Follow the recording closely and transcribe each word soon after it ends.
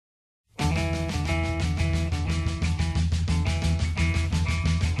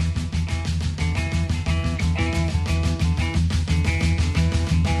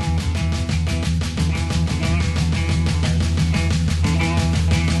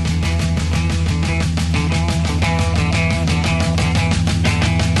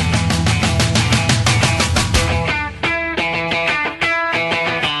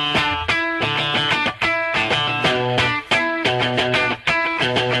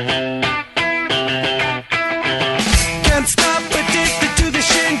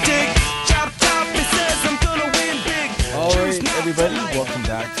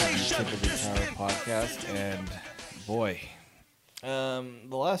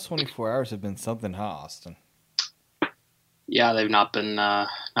last 24 hours have been something, huh, Austin? Yeah, they've not been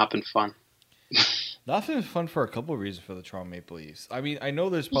fun. That's been fun for a couple of reasons for the Toronto Maple Leafs. I mean, I know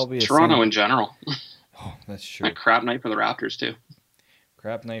there's probably a Toronto same. in general. Oh, that's A true. crap night for the Raptors too.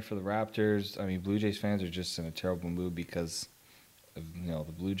 Crap night for the Raptors. I mean, Blue Jays fans are just in a terrible mood because of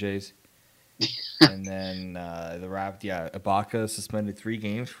the Blue Jays. And then Ibaka suspended 3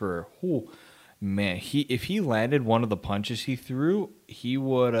 games for. Oh, man, if he landed one of the punches he threw, he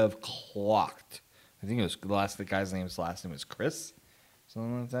would have clocked. I think it was the guy's last name was Chris,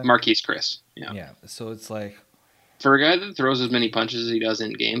 something like that. Marquise Chris. Yeah. Yeah, so it's like, For a guy that throws as many punches as he does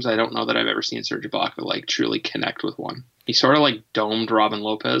in games, I don't know that I've ever seen Serge Ibaka like truly connect with one. He sort of like domed Robin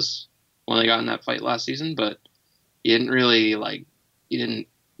Lopez when they got in that fight last season, but he didn't really like he didn't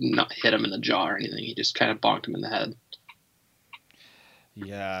not hit him in the jaw or anything. He just kind of bonked him in the head.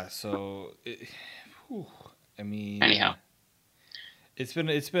 yeah. So, I mean, Anyhow, it's been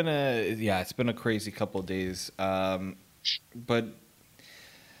a crazy couple of days. But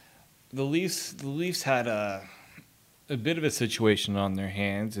the Leafs had a bit of a situation on their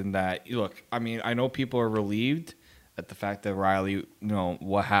hands in that, look, I mean, I know people are relieved at the fact that Riley,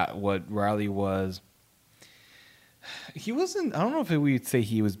 what Riley was. He wasn't. I don't know if we'd say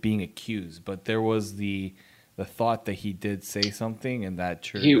he was being accused, but there was the thought that he did say something, and that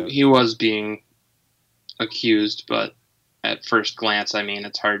turned out. he was being accused, but at first glance, I mean,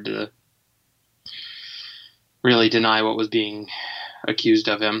 it's hard to really deny what was being accused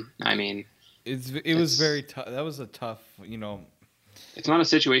of him. I mean, It was very tough. That was a tough. it's not a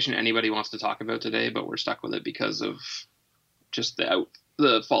situation anybody wants to talk about today, but we're stuck with it because of just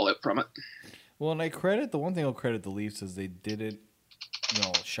the fallout from it. Well, and the one thing I'll credit the Leafs is they didn't,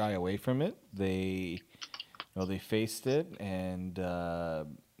 shy away from it. They faced it, and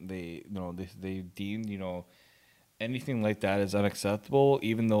they deemed anything like that as unacceptable.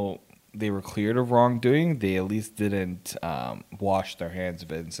 Even though they were cleared of wrongdoing, they at least didn't wash their hands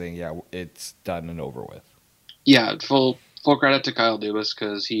of it and saying, "Yeah, it's done and over with." Yeah, full credit to Kyle Dubas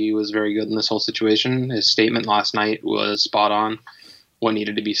because he was very good in this whole situation. His statement last night was spot on. What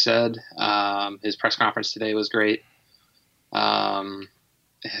needed to be said. His press conference today was great.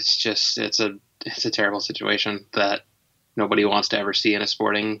 It's a terrible situation that nobody wants to ever see in a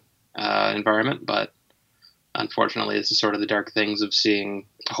sporting environment, but unfortunately, this is sort of the dark things of seeing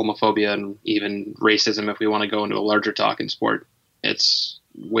homophobia and even racism. If we want to go into a larger talk in sport, it's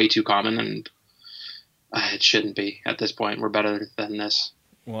way too common, and it shouldn't be at this point. We're better than this,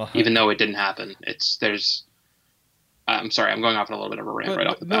 Well, even though it didn't happen. I'm sorry, I'm going off on a little bit of a rant right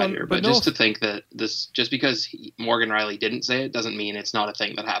off the bat here, but just to think that just because Morgan Riley didn't say it doesn't mean it's not a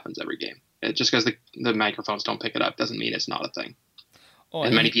thing that happens every game. Just because the microphones don't pick it up doesn't mean it's not a thing.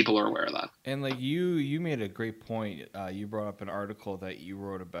 And many people are aware of that. And like you made a great point. You brought up an article that you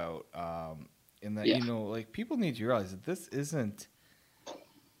wrote about, in that like people need to realize that this isn't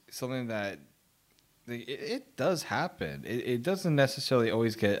something that it does happen. It doesn't necessarily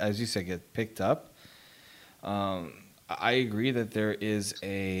always get, as you said, get picked up. I agree that there is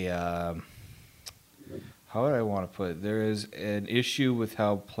how would I want to put it? There is an issue with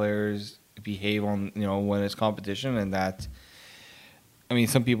how players behave on when it's competition, and that. I mean,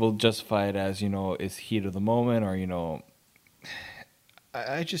 some people justify it as, it's heat of the moment, or,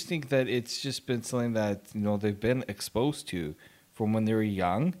 I just think that it's just been something that, they've been exposed to from when they were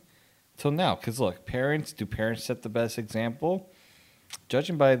young till now. Because, look, do parents set the best example?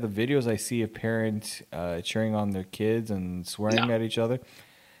 Judging by the videos I see of parents cheering on their kids and swearing at each other,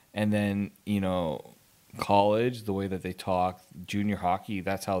 and then, college, the way that they talk, junior hockey,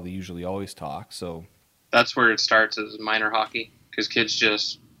 that's how they usually always talk. So that's where it starts as minor hockey. Because kids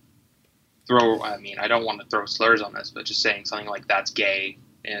just throw. I mean, I don't want to throw slurs on this, but just saying something like "that's gay"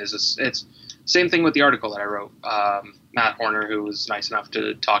 it's same thing with the article that I wrote. Matt Horner, who was nice enough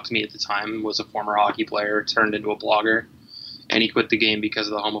to talk to me at the time, was a former hockey player, turned into a blogger, and he quit the game because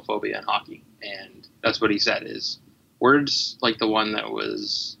of the homophobia in hockey. And that's what he said: is words like the one that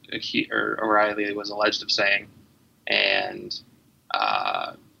was O'Reilly was alleged of saying, and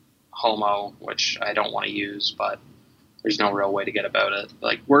homo, which I don't want to use, but there's no real way to get about it.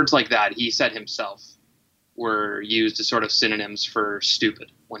 Like words like that, he said himself, were used as sort of synonyms for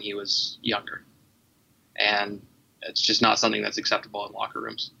stupid when he was younger. And it's just not something that's acceptable in locker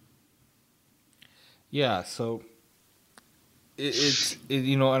rooms. Yeah, so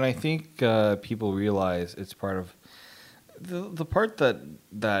and I think people realize it's part of the part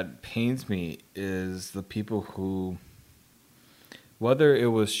that pains me is the people who, whether it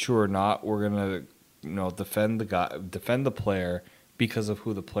was true or not, were gonna defend the player because of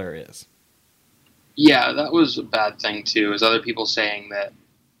who the player is. Yeah, that was a bad thing too. Is other people saying that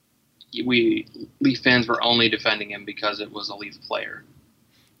Leaf fans were only defending him because it was a Leaf player.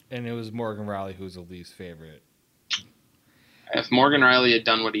 And it was Morgan Riley who's the Leafs' favorite. If Morgan Riley had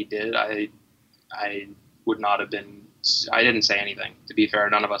done what he did, I would not have been. I didn't say anything. To be fair,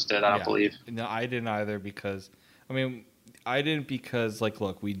 none of us did. I don't believe. No, I didn't either because, I didn't because, like,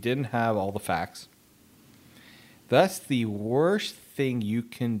 look, we didn't have all the facts. That's the worst thing you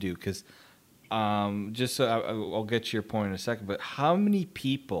can do because, just so I'll get to your point in a second, but how many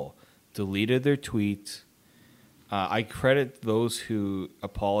people deleted their tweets? I credit those who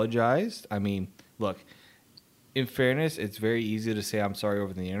apologized. I mean, look, in fairness, it's very easy to say I'm sorry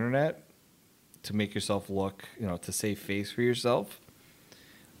over the internet to make yourself look, to save face for yourself.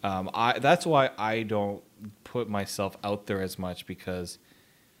 That's why I don't put myself out there as much because,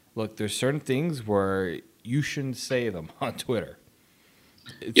 look, there's certain things where you shouldn't say them on Twitter.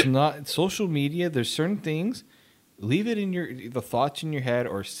 It's not social media. There's certain things. Leave it in the thoughts in your head,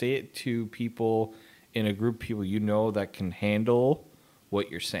 or say it to people in a group of people that can handle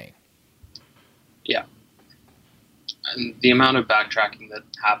what you're saying. Yeah. And the amount of backtracking that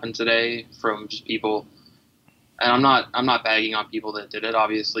happened today from just people, and I'm not bagging on people that did it.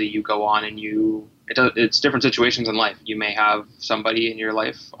 Obviously, you go on and it's different situations in life. You may have somebody in your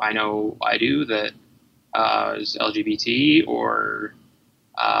life, I know I do, that is LGBT, or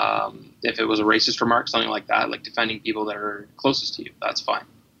if it was a racist remark, something like that, like defending people that are closest to you, that's fine.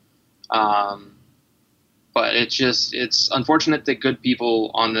 But it's unfortunate that good people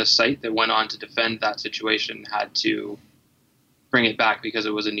on this site that went on to defend that situation had to bring it back because it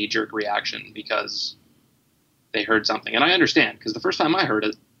was a knee-jerk reaction because they heard something. And I understand, because the first time I heard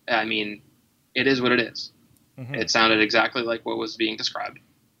it, it is what it is. Mm-hmm. It sounded exactly like what was being described.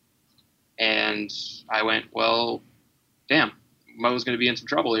 And I went, well, damn, Mo's going to be in some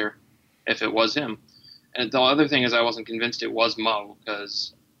trouble here if it was him. And the other thing is I wasn't convinced it was Mo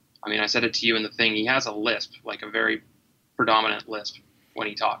because, I said it to you in the thing. He has a lisp, like a very predominant lisp when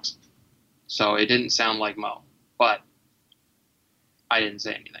he talks. So it didn't sound like Mo. But I didn't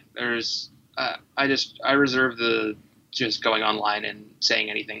say anything. I reserve the just going online and saying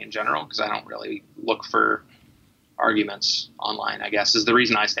anything in general because I don't really look for arguments online, I guess, is the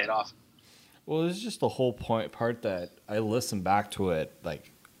reason I stayed off. Well, it's just the whole part that I listened back to it,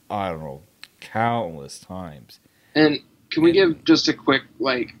 like, I don't know, countless times. And can we give just a quick,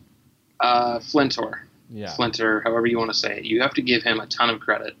 Flintor. Yeah. Flintor, however you want to say it. You have to give him a ton of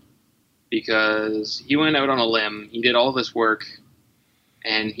credit because he went out on a limb. He did all this work,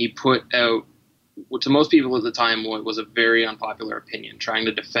 and he put out, to most people at the time, what was a very unpopular opinion, trying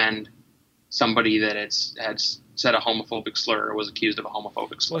to defend somebody that had said a homophobic slur or was accused of a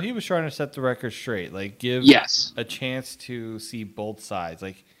homophobic slur. Well, he was trying to set the record straight, give a chance to see both sides.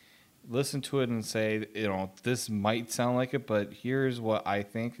 Listen to it and say, this might sound like it, but here's what I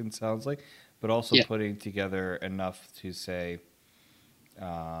think it sounds like. But also putting together enough to say,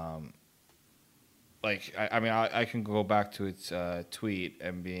 I can go back to its tweet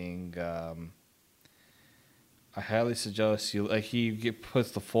and being, I highly suggest you, he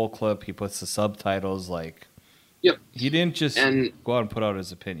puts the full clip, he puts the subtitles, Yep. He didn't just go out and put out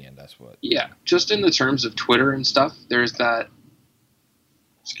his opinion, that's what. Yeah, just in the terms of Twitter and stuff, there's that,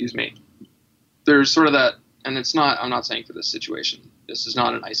 there's sort of that, and I'm not saying for this situation, this is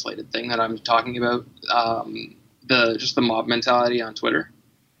not an isolated thing that I'm talking about, the mob mentality on Twitter,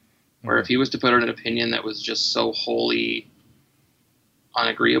 where if he was to put out an opinion that was just so wholly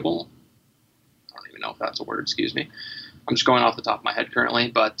unagreeable, I don't even know if that's a word, I'm just going off the top of my head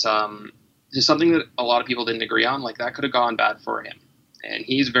currently, but just something that a lot of people didn't agree on, that could have gone bad for him. And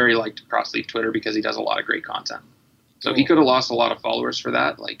he's very liked across Leaf Twitter because he does a lot of great content. So he could have lost a lot of followers for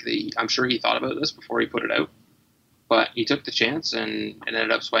that. I'm sure he thought about this before he put it out. But he took the chance and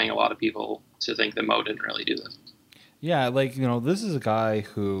ended up swaying a lot of people to think that Mo didn't really do this. Yeah, this is a guy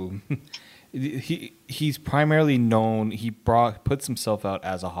who he's primarily known, puts himself out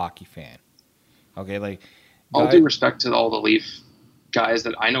as a hockey fan. Okay, all due respect to all the Leaf guys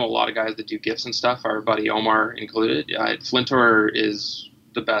that I know, a lot of guys that do GIFs and stuff, our buddy Omar included. Flintor is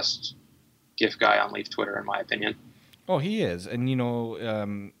the best GIF guy on Leaf Twitter, in my opinion. Oh, he is,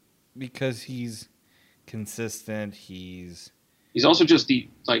 and because he's consistent, he's also just the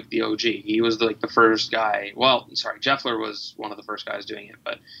OG. He was the first guy. Well, sorry, Jeffler was one of the first guys doing it,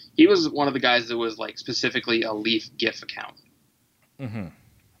 but he was one of the guys that was specifically a Leaf GIF account,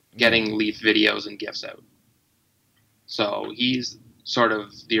 getting Leaf videos and GIFs out. So he's sort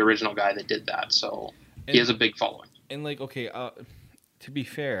of the original guy that did that. So he has a big following. And to be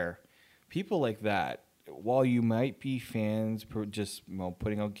fair, people like that, while you might be fans just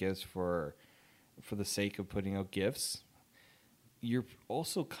putting out GIFs for the sake of putting out GIFs, you're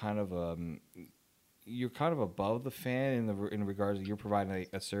also kind of you're kind of above the fan in regards to you're providing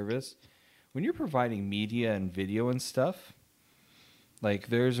a service. When you're providing media and video and stuff, like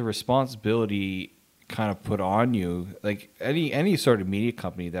there's a responsibility kind of put on you, like any sort of media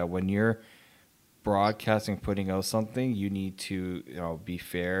company, that when you're broadcasting, putting out something, you need to, be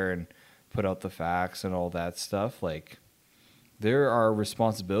fair and put out the facts and all that stuff. Like there are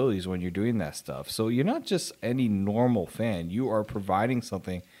responsibilities when you're doing that stuff. So you're not just any normal fan. You are providing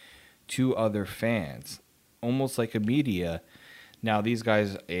something to other fans, almost like a media. Now these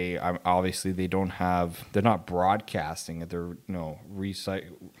guys, obviously they're not broadcasting it. They're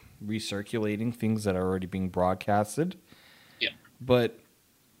recirculating things that are already being broadcasted. Yeah. But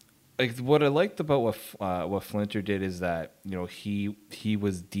like what I liked about what Flinter did is that he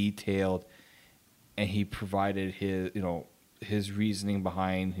was detailed, and he provided his reasoning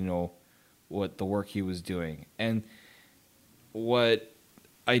behind what the work he was doing. And what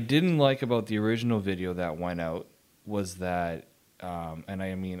I didn't like about the original video that went out was that, and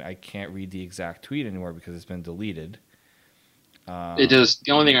I can't read the exact tweet anymore because it's been deleted. It does.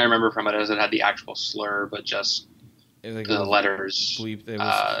 The only thing I remember from it is it had the actual slur, but just the letters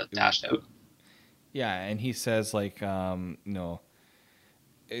dashed out. Yeah, and he says there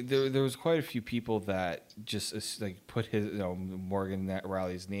was quite a few people that just like put his Morgan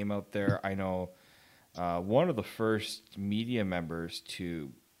Rielly's name out there. I know one of the first media members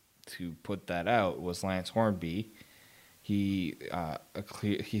to put that out was Lance Hornby. I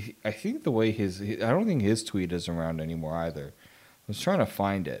think the way I don't think his tweet is around anymore either. I was trying to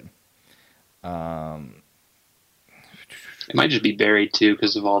find it. It might just be buried too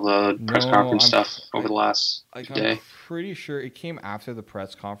because of all the press conference stuff over the last day. I'm pretty sure it came after the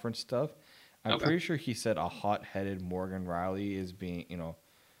press conference stuff. I'm pretty sure he said a hot-headed Morgan Rielly is being,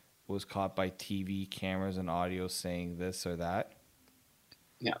 was caught by TV cameras and audio saying this or that.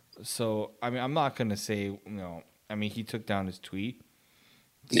 Yeah. So, I'm not going to say, he took down his tweet.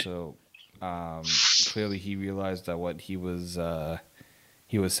 Yeah. So, clearly he realized that what he was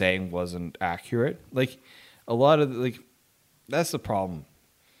saying wasn't accurate. Like, a lot of, that's the problem.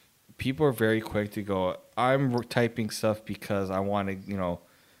 People are very quick to go, I'm typing stuff because I want to,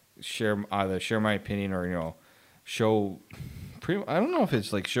 share my opinion or, show. I don't know if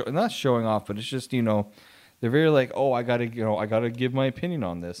it's like not showing off, but it's just, they're very like, oh, I gotta give my opinion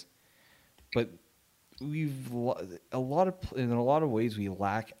on this. But in a lot of ways we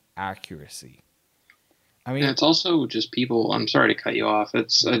lack accuracy. And it's also just people. I'm sorry to cut you off.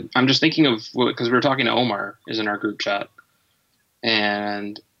 I'm just thinking of because we were talking to Omar is in our group chat.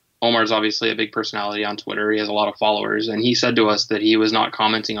 And Omar's obviously a big personality on Twitter. He has a lot of followers. And he said to us that he was not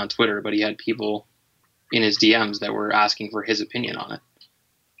commenting on Twitter, but he had people in his DMs that were asking for his opinion on it.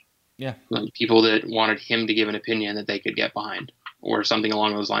 Yeah. Like people that wanted him to give an opinion that they could get behind or something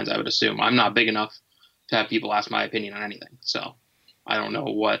along those lines, I would assume. I'm not big enough to have people ask my opinion on anything. So I don't know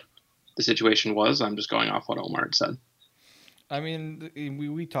what the situation was. I'm just going off what Omar had said.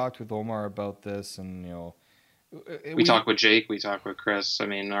 We talked with Omar about this and, we talked with Jake. We talked with Chris.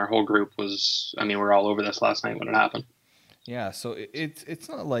 Our whole group was. We were all over this last night when it happened. Yeah, so it's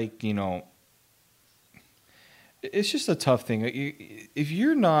not like it's just a tough thing. If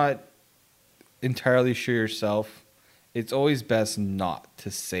you're not entirely sure yourself, it's always best not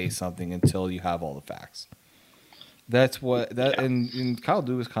to say something until you have all the facts. That's what that yeah. and Kyle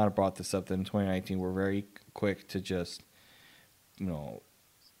Dubas kind of brought this up that in 2019 we're very quick to just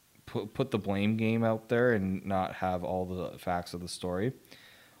put the blame game out there and not have all the facts of the story.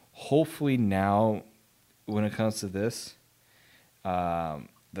 Hopefully now, when it comes to this, that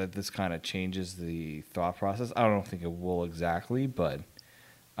this kind of changes the thought process. I don't think it will exactly, but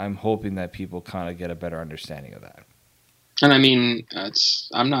I'm hoping that people kind of get a better understanding of that. And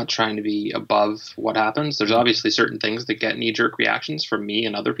I'm not trying to be above what happens. There's obviously certain things that get knee-jerk reactions from me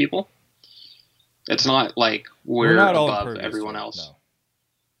and other people. It's not like we're not above everyone else. No.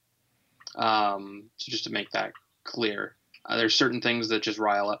 So just to make that clear, there's certain things that just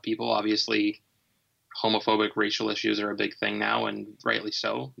rile up people. Obviously, homophobic racial issues are a big thing now, and rightly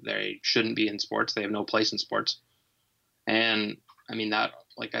so. They shouldn't be in sports. They have no place in sports. And that,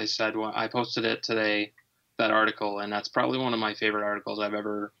 like I said, I posted it today, that article, and that's probably one of my favorite articles I've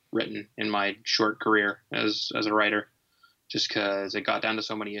ever written in my short career as a writer, just because it got down to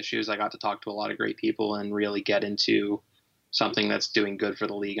so many issues. I got to talk to a lot of great people and really get into something that's doing good for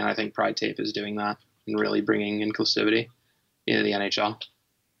the league, and I think Pride Tape is doing that and really bringing inclusivity into the NHL.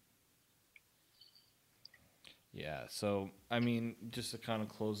 Yeah, so just to kind of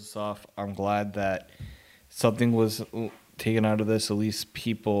close this off, I'm glad that something was taken out of this, at least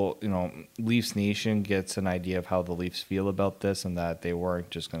people, Leafs Nation gets an idea of how the Leafs feel about this and that they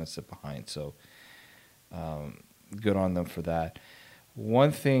weren't just going to sit behind. So good on them for that.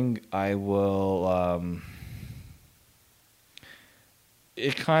 One thing I will,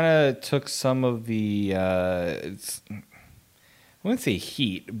 it kind of took some of the, I wouldn't say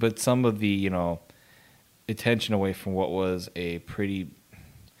heat, but some of the, attention away from what was a pretty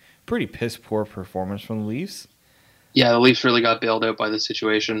piss poor performance from the Leafs. Yeah, the Leafs really got bailed out by the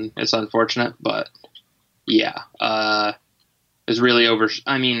situation. It's unfortunate, but yeah, it's really over.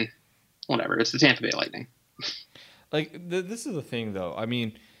 I mean, whatever. It's the Tampa Bay Lightning. Like this is the thing, though. I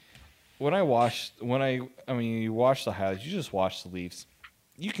mean, you watch the highlights. You just watch the Leafs.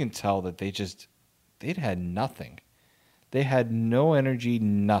 You can tell that they'd had nothing. They had no energy,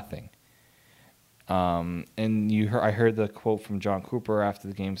 nothing. And I heard the quote from John Cooper after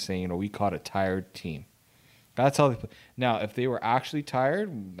the game saying, we caught a tired team. That's how they play. Now, if they were actually tired,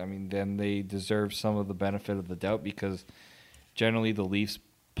 I mean, then they deserve some of the benefit of the doubt because generally the Leafs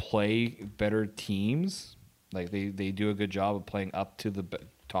play better teams. Like they do a good job of playing up to the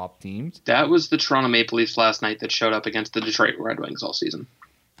top teams. That was the Toronto Maple Leafs last night that showed up against the Detroit Red Wings all season.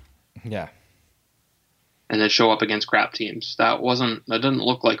 Yeah. And then show up against crap teams. That didn't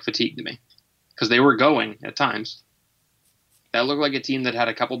look like fatigue to me. Because they were going at times. That looked like a team that had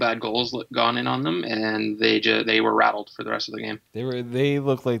a couple bad goals gone in on them, and they were rattled for the rest of the game. They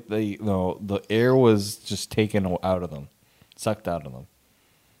looked like the air was just taken out of them, sucked out of them.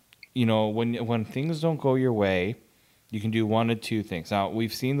 When things don't go your way, you can do one of two things. Now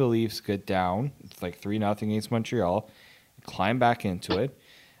we've seen the Leafs get down. It's like 3-0 against Montreal, climb back into it.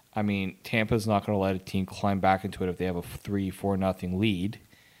 I mean, Tampa's not going to let a team climb back into it if they have a 3-4-0 lead,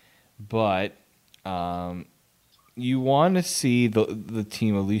 but. You want to see the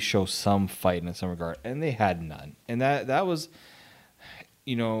team at least show some fight in some regard, and they had none. And that was,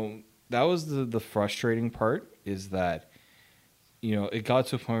 the frustrating part is that, it got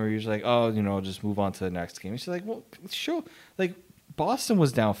to a point where you're just like, just move on to the next game. It's like, well, Boston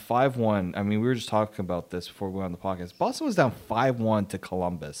was down 5-1. I mean, we were just talking about this before we went on the podcast. Boston was down 5-1 to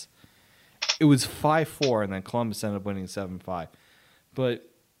Columbus. It was 5-4, and then Columbus ended up winning 7-5. But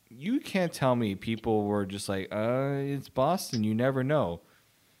you can't tell me people were just like, it's Boston. You never know.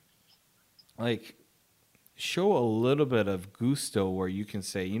 Like, show a little bit of gusto where you can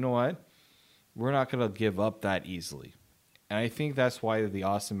say, you know what? We're not going to give up that easily. And I think that's why the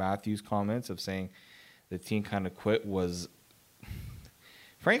Austin Matthews comments of saying the team kind of quit was,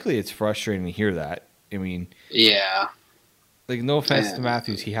 frankly, it's frustrating to hear that. I mean, yeah. Like, no offense to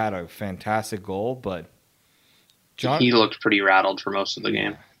Matthews. He had a fantastic goal, but he looked pretty rattled for most of the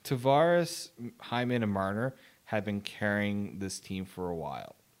game. Tavares, Hyman, and Marner have been carrying this team for a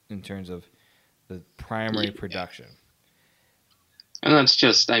while in terms of the primary production. And that's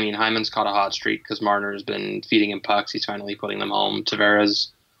just, Hyman's caught a hot streak because Marner has been feeding him pucks. He's finally putting them home. Tavares,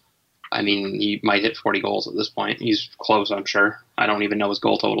 he might hit 40 goals at this point. He's close, I'm sure. I don't even know his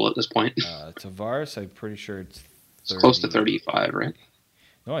goal total at this point. Tavares, I'm pretty sure it's 30. It's close to 35, right?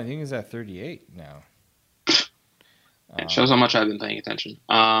 No, I think he's at 38 now. It shows how much I've been paying attention.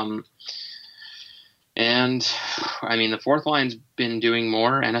 The fourth line's been doing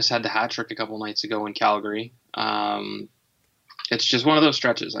more. Ennis had the hat trick a couple nights ago in Calgary. It's just one of those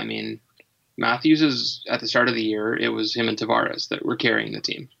stretches. Matthews is, at the start of the year, it was him and Tavares that were carrying the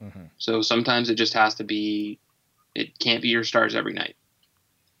team. Mm-hmm. So sometimes it just has to be, it can't be your stars every night.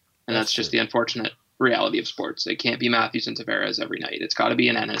 And that's just the unfortunate reality of sports. It can't be Matthews and Tavares every night. It's got to be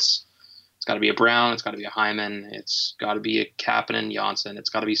an Ennis. It's got to be a Brown. It's got to be a Hyman. It's got to be a Kapanen, Janssen. It's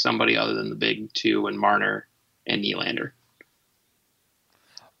got to be somebody other than the big two and Marner and Nylander.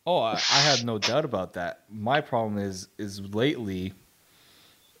 Oh, I have no doubt about that. My problem is lately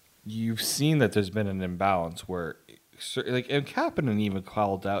you've seen that there's been an imbalance where, and Kapanen even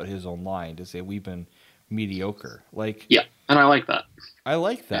called out his own line to say we've been mediocre. Yeah, and I like that. I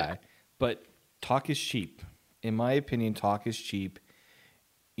like that, but talk is cheap. In my opinion, talk is cheap.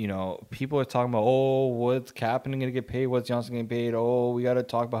 People are talking about, what's Kapanen going to get paid? What's Johnson getting paid? We got to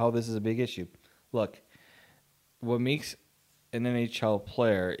talk about how this is a big issue. Look, what makes an NHL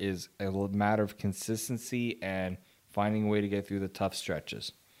player is a matter of consistency and finding a way to get through the tough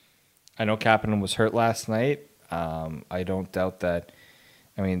stretches. I know Kapanen was hurt last night. I don't doubt that.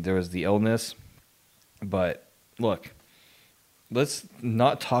 There was the illness. But, look, let's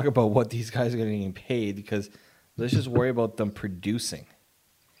not talk about what these guys are getting paid because let's just worry about them producing.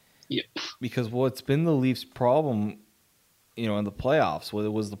 Yep. Because what's been the Leafs' problem, in the playoffs,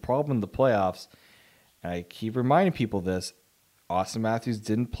 what was the problem in the playoffs, and I keep reminding people this, Austin Matthews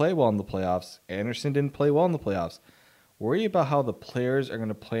didn't play well in the playoffs. Anderson didn't play well in the playoffs. Worry about how the players are going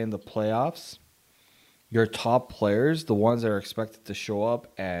to play in the playoffs. Your top players, the ones that are expected to show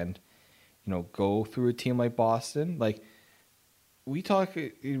up and go through a team like Boston. Like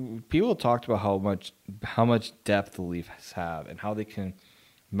people talked about how much depth the Leafs have and how they can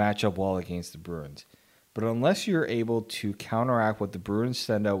match up well against the Bruins. But unless you're able to counteract what the Bruins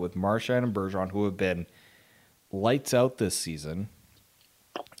send out with Marchand and Bergeron, who have been lights out this season,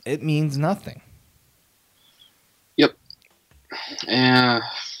 it means nothing. Yep. I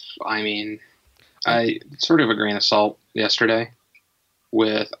mean, I sort of a grain of salt yesterday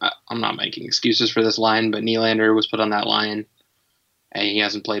with, I'm not making excuses for this line, but Nylander was put on that line, and he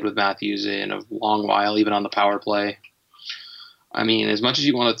hasn't played with Matthews in a long while, even on the power play. I mean, as much as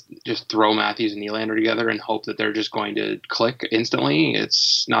you want to just throw Matthews and Nylander together and hope that they're just going to click instantly,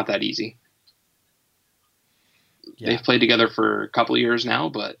 it's not that easy. Yeah. They've played together for a couple of years now,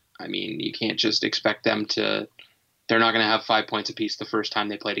 but, I mean, you can't just expect them to – they're not going to have 5 points apiece the first time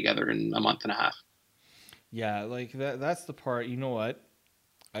they play together in a month and a half. Yeah, like that's the part. You know what?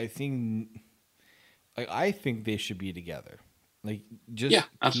 I think they should be together. Like, just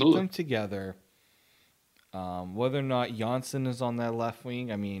keep them together. Whether or not Janssen is on that left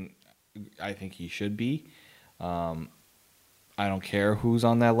wing, I mean, I think he should be. I don't care who's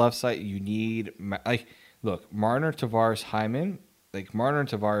on that left side. You need look, Marner, Tavares, Hyman. Like, Marner and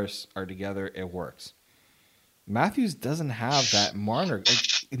Tavares are together. It works. Matthews doesn't have that Marner. Like,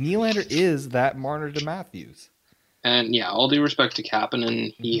 Nylander is that Marner to Matthews. And yeah, all due respect to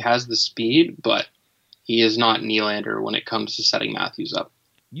Kapanen, he has the speed, but he is not Nylander when it comes to setting Matthews up.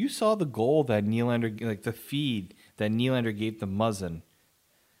 You saw the goal that Nylander, like the feed that Nylander gave to Muzzin.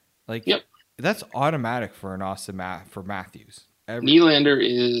 Like, yep. That's automatic for an for Matthews. Nylander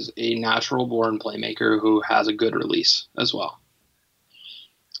is a natural-born playmaker who has a good release as well.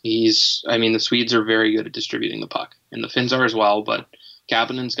 The Swedes are very good at distributing the puck, and the Finns are as well, but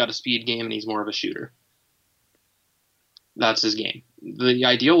Kapanen's got a speed game, and he's more of a shooter. That's his game. The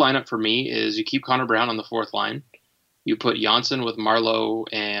ideal lineup for me is you keep Connor Brown on the fourth line, you put Janssen with Marleau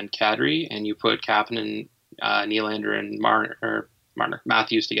and Kadri, and you put Kapanen, Nylander, and Marner,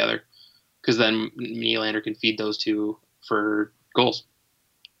 Matthews together, because then Nylander can feed those two for goals.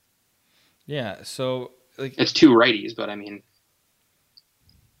 Yeah, so it's two righties, but I mean,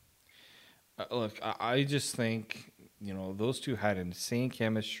 look, I just think those two had insane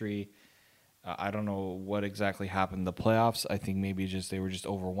chemistry. I don't know what exactly happened in the playoffs. I think maybe they were just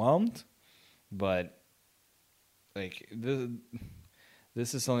overwhelmed, but like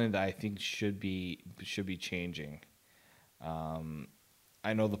this is something that I think should be changing.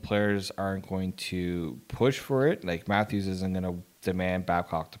 I know the players aren't going to push for it. Like, Matthews isn't going to demand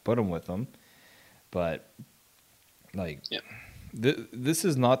Babcock to put him with him, but this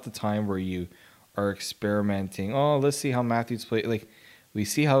is not the time where you are experimenting. Oh, let's see how Matthews played. Like, we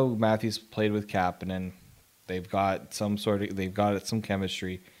see how Matthews played with Kapanen. They've got some some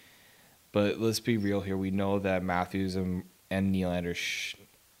chemistry. But let's be real here. We know that Matthews and Nylander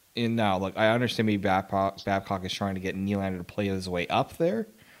now. Look, I understand maybe Babcock is trying to get Nylander to play his way up there.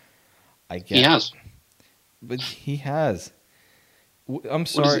 I guess he has, but he has. I'm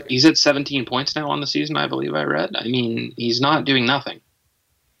sorry. He's at 17 points now on the season, I believe I read. I mean, he's not doing nothing.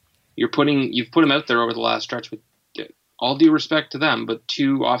 You've put him out there over the last stretch with all due respect to them, but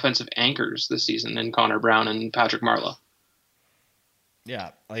two offensive anchors this season in Connor Brown and Patrick Marleau.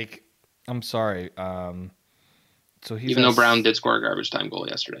 Yeah, like, I'm sorry. So even though Brown did score a garbage time goal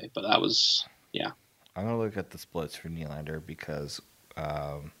yesterday, but that was, yeah. I'm going to look at the splits for Nylander because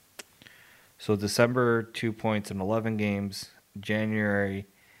so December 2 points in 11 games, January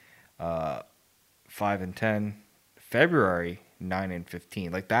 5 and 10, February 9 and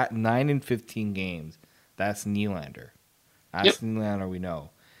 15. Like, that 9 and 15 games, that's Nylander. That's Nylander we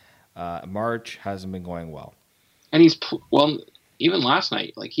know. March hasn't been going well. And even last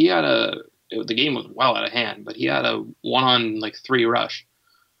night, like, he had the game was well out of hand, but he had a 1-on-3 rush,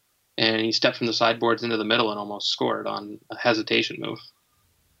 and he stepped from the sideboards into the middle and almost scored on a hesitation move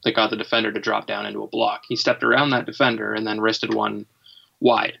that got the defender to drop down into a block. He stepped around that defender and then wristed one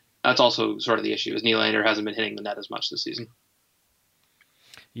wide. That's also sort of the issue, is Nylander hasn't been hitting the net as much this season.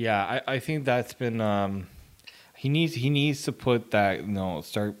 Yeah, I think that's been he needs to put that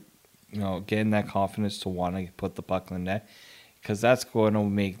start getting that confidence to want to put the puck in the net. Because that's going to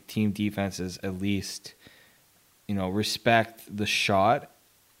make team defenses at least, respect the shot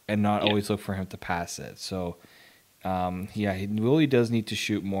and not always look for him to pass it. So, he really does need to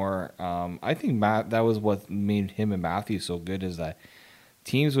shoot more. I think that was what made him and Matthews so good, is that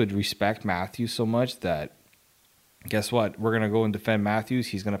teams would respect Matthews so much that, guess what? We're going to go and defend Matthews.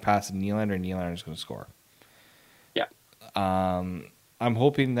 He's going to pass to Nylander, and Nylander's going to score. Yeah. I'm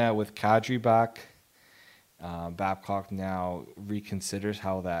hoping that with Kadri back, Babcock now reconsiders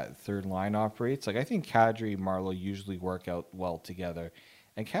how that third line operates. Like I think Kadri and Marleau usually work out well together,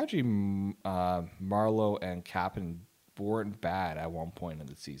 and Kadri, Marleau, and Kapanen weren't bad at one point in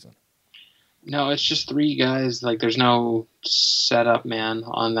the season. No, it's just three guys. Like, there's no setup man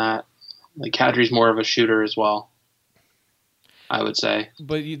on that. Like, Kadri's more of a shooter as well, I would say.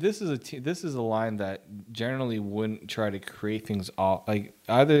 But this is a line that generally wouldn't try to create things off. Like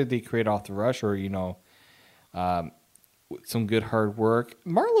either they create off the rush, or some good hard work.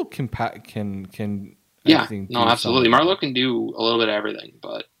 Marleau can Yeah, I think, no, absolutely. Marleau can do a little bit of everything,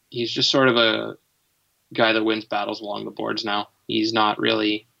 but he's just sort of a guy that wins battles along the boards now. He's not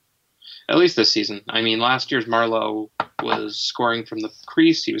really, at least this season. I mean, last year's Marleau was scoring from the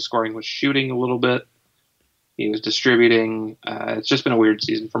crease. He was scoring with shooting a little bit. He was distributing. It's just been a weird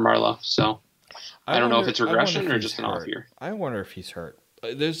season for Marleau. So I don't know if it's regression or just an off year. I wonder if he's hurt.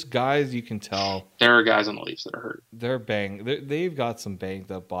 There's guys you can tell. There are guys on the Leafs that are hurt. They've got some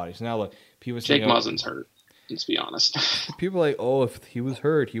banged up bodies. Now look, people Jake Muzzin's hurt. Let's be honest. People are like, oh, if he was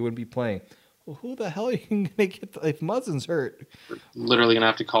hurt, he wouldn't be playing. Well, who the hell are you going to get if Muzzin's hurt? We're literally going to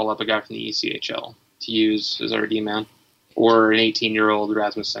have to call up a guy from the ECHL to use as our D-man, or an 18-year-old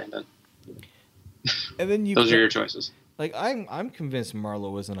Rasmus Sandin. And then those are your choices. Like I'm convinced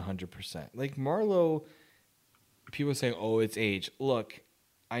Marleau isn't 100%. Like Marleau, people saying, "Oh, it's age." Look,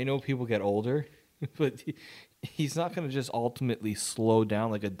 I know people get older, but he's not going to just ultimately slow down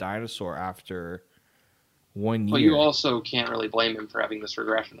like a dinosaur after 1 year. But you also can't really blame him for having this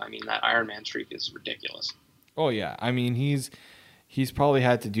regression. I mean, that Ironman streak is ridiculous. Oh yeah, I mean he's probably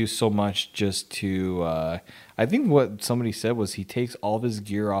had to do so much just to. I think what somebody said was he takes all of his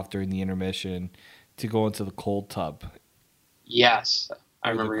gear off during the intermission to go into the cold tub. Yes, I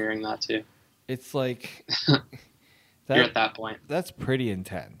remember hearing that too. It's like you're at that point. That's pretty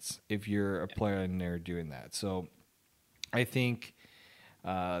intense if you're a player in there doing that. So I think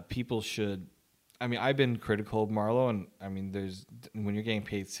people should. I mean, I've been critical of Marleau, and I mean, when you're getting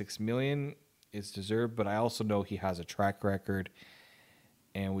paid $6 million, it's deserved. But I also know he has a track record,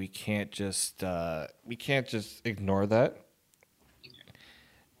 and we can't just ignore that.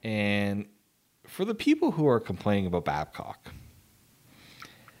 And for the people who are complaining about Babcock,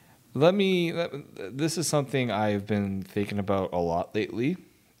 this is something I've been thinking about a lot lately.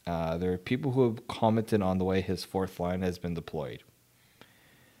 There are people who have commented on the way his fourth line has been deployed.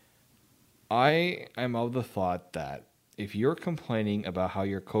 I am of the thought that if you're complaining about how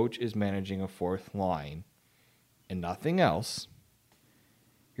your coach is managing a fourth line and nothing else,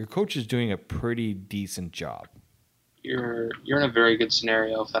 your coach is doing a pretty decent job. You're in a very good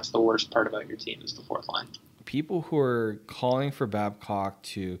scenario if that's the worst part about your team is the fourth line. People who are calling for Babcock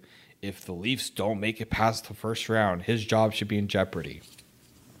to, if the Leafs don't make it past the first round, his job should be in jeopardy.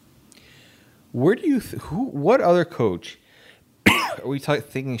 Where do you what other coach are we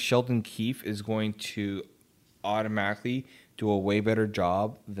thinking Sheldon Keefe is going to automatically do a way better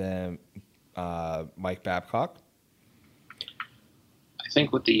job than Mike Babcock? I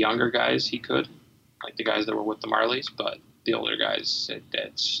think with the younger guys he could. Like the guys that were with the Marlies, but the older guys, it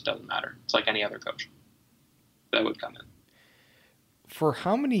doesn't matter. It's like any other coach that would come in. For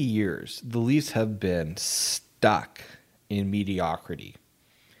how many years the Leafs have been stuck in mediocrity?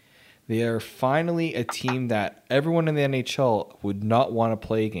 They are finally a team that everyone in the NHL would not want to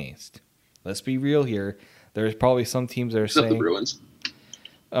play against. Let's be real here. There's probably some teams that are saying... the Bruins.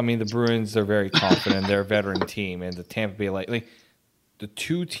 I mean, the Bruins are very confident. They're a veteran team. And the Tampa Bay Lightning... The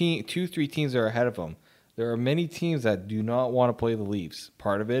three teams that are ahead of them. There are many teams that do not want to play the Leafs.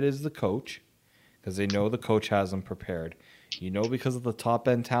 Part of it is the coach, because they know the coach has them prepared. Because of the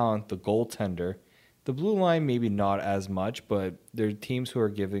top-end talent, the goaltender. The blue line, maybe not as much, but there are teams who are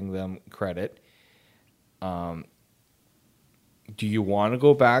giving them credit. Do you want to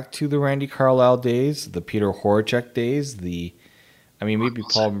go back to the Randy Carlyle days, the Peter Horacek days, maybe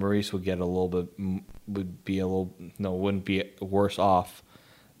Paul Maurice would get a little bit... wouldn't be worse off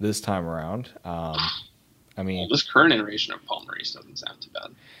this time around. This current iteration of Paul Maurice doesn't sound too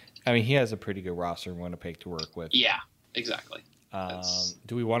bad. I mean, he has a pretty good roster in Winnipeg to work with. Yeah, exactly.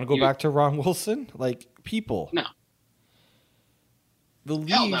 Do we want to go back to Ron Wilson? People. No.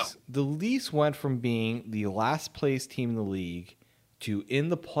 The Leafs went from being the last place team in the league to in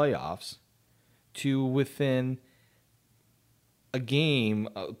the playoffs to within a game,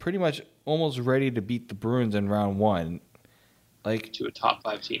 pretty much almost ready to beat the Bruins in round one. To a top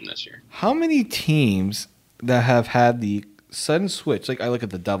 5 team this year. How many teams that have had the sudden switch? I look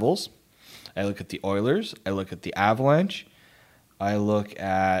at the Devils, I look at the Oilers, I look at the Avalanche,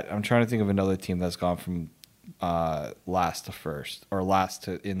 I'm trying to think of another team that's gone from last to first or last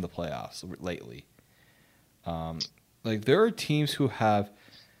to in the playoffs lately. Like there are teams who have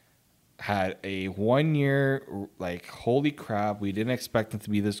had a 1 year like holy crap, we didn't expect them to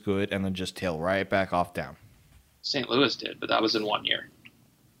be this good, and then just tail right back off down. St. Louis did, but that was in 1 year.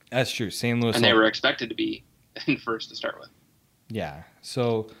 That's true. St. Louis, and they were expected to be in first to start with. Yeah.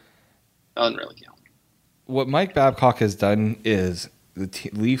 So that doesn't really count. What Mike Babcock has done is the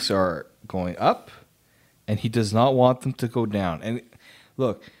Leafs are going up, and he does not want them to go down. And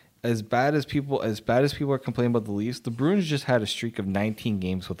look, as bad as people are complaining about the Leafs, the Bruins just had a streak of 19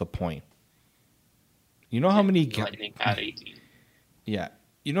 games with a point. You know how many Lightning had 18. Yeah.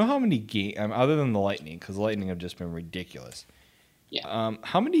 You know how many games, other than the Lightning, because the Lightning have just been ridiculous. Yeah.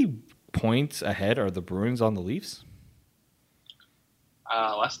 How many points ahead are the Bruins on the Leafs?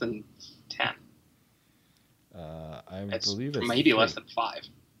 Less than 10. I believe it's maybe less than 5.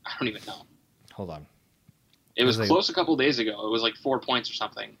 I don't even know. Hold on. It was close a couple days ago. It was like 4 points or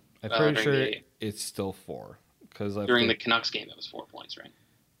something. I'm pretty sure it's still 4. During the Canucks game, it was 4 points, right?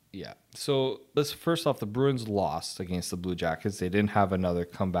 Yeah. So let's first off, the Bruins lost against the Blue Jackets. They didn't have another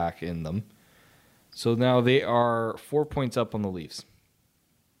comeback in them. So now they are 4 points up on the Leafs.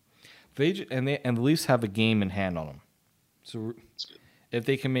 And the Leafs have a game in hand on them. So if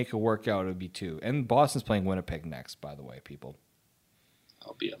they can make it work out, it would be 2. And Boston's playing Winnipeg next, by the way, people.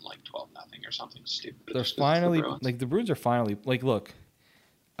 I'll beat them like 12-0 or something stupid. They're finally the Bruins are finally look.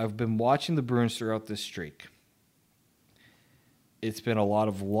 I've been watching the Bruins throughout this streak. It's been a lot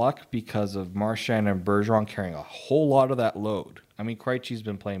of luck because of Marchand and Bergeron carrying a whole lot of that load. I mean, Krejci's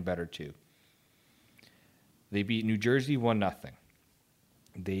been playing better too. They beat New Jersey 1-0.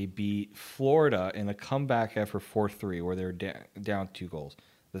 They beat Florida in a comeback effort 4-3 where they were down 2 goals.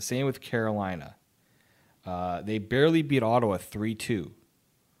 The same with Carolina. They barely beat Ottawa 3-2.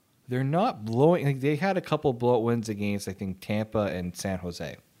 They're not blowing. They had a couple blowout wins against, I think, Tampa and San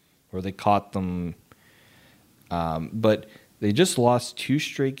Jose, where they caught them. But they just lost 2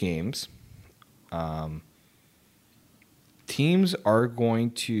 straight games. Teams are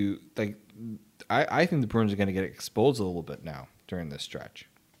going to I think the Bruins are going to get exposed a little bit now during this stretch.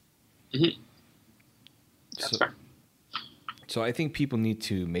 Mm-hmm. That's fair. So I think people need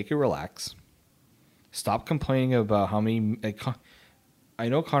to make it relax. Stop complaining about how many. I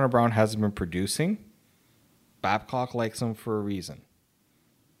know Connor Brown hasn't been producing. Babcock likes him for a reason.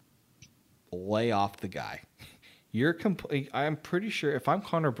 Lay off the guy. I'm pretty sure if I'm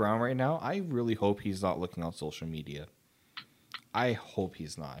Connor Brown right now, I really hope he's not looking on social media. I hope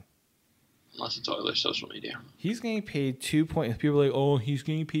he's not. Unless it's Oilers social media. He's getting paid people are like, oh, he's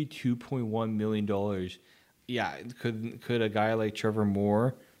getting paid $2.1 million. Yeah, could a guy like Trevor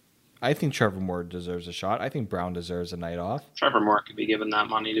Moore? I think Trevor Moore deserves a shot. I think Brown deserves a night off. Trevor Moore could be given that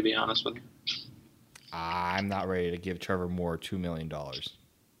money, to be honest with you. I'm not ready to give Trevor Moore $2 million.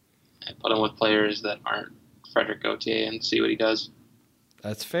 I put him with players that aren't Frederic Gauthier and see what he does.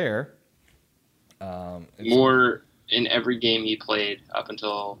 That's fair. Moore, in every game he played up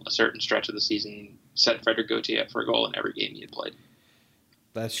until a certain stretch of the season, set Frederic Gauthier up for a goal in every game he had played.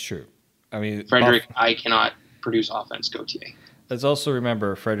 That's true. I mean, Frederic, I cannot produce offense, Gauthier. Let's also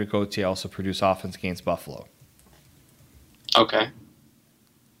remember Frederic Gauthier also produced offense against Buffalo. Okay.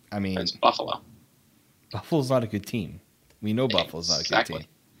 I mean, it's Buffalo. Buffalo's not a good team. We know Buffalo's not a good team.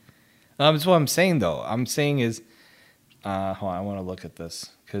 That's what I'm saying, though. I'm saying is, hold on, I want to look at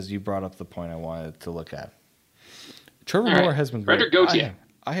this because you brought up the point I wanted to look at. Trevor Moore has been great. Frederic Gauthier.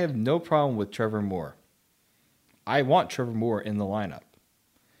 I have no problem with Trevor Moore. I want Trevor Moore in the lineup.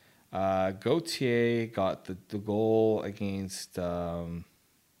 Gauthier got the goal against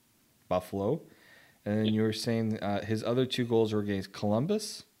Buffalo. And then you were saying his other 2 goals were against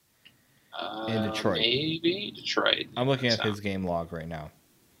Columbus and Detroit. Maybe Detroit. I'm looking at his game log right now.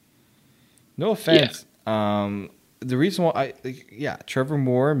 No offense. Yeah. The reason why Trevor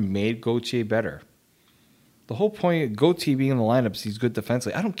Moore made Gauthier better. The whole point of Gauthier being in the lineup is he's good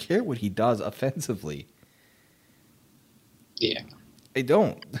defensively. I don't care what he does offensively. Yeah. I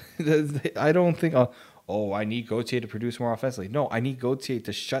don't. I don't think, I need Gauthier to produce more offensively. No, I need Gauthier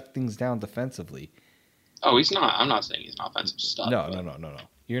to shut things down defensively. Oh, he's not. I'm not saying he's an offensive stud. No.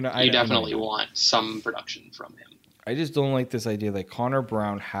 You're not. You definitely want some production from him. I just don't like this idea that Connor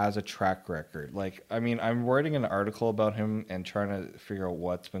Brown has a track record. I'm writing an article about him and trying to figure out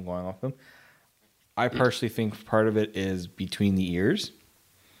what's been going on with him. I personally think part of it is between the ears.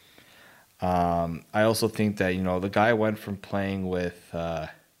 I also think that the guy went from playing with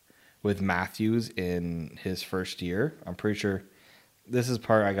Matthews in his first year. I'm pretty sure this is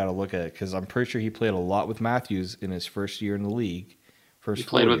part I got to look at because I'm pretty sure he played a lot with Matthews in his first year in the league He First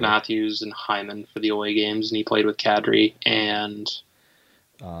played full with year. Matthews and Hyman for the away games, and he played with Kadri. And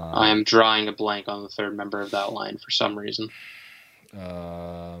I Um, am drawing a blank on the third member of that line for some reason.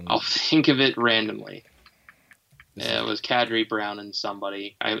 I'll think of it randomly. It was Kadri, Brown, and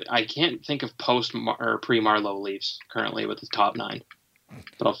somebody. I can't think of or pre-Marlowe Leafs currently with the top 9,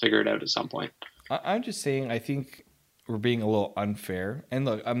 but I'll figure it out at some point. I'm just saying. I think we're being a little unfair. And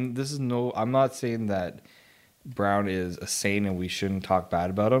look, I'm not saying that Brown is a saint and we shouldn't talk bad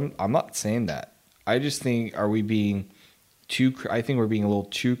about him. I'm not saying that. I just think I think we're being a little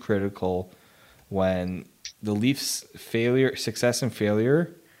too critical when the Leafs' success and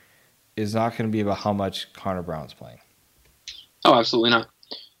failure is not going to be about how much Connor Brown's playing. Oh, absolutely not.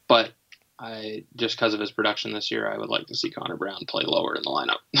 But just because of his production this year, I would like to see Connor Brown play lower in the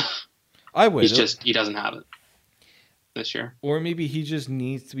lineup. I would. He doesn't have it this year. Or maybe he just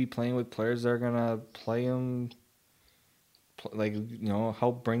needs to be playing with players that are going to play him,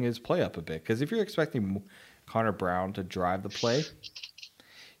 help bring his play up a bit. Because if you're expecting Connor Brown to drive the play,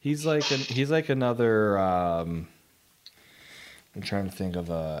 he's like another. I'm trying to think of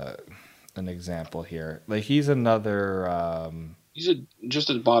an example here. Like he's another. He's just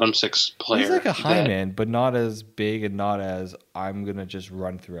a bottom 6 player. He's like a Hyman, but not as big and not as I'm gonna just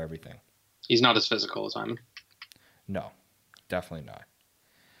run through everything. He's not as physical as Hyman. No, definitely not.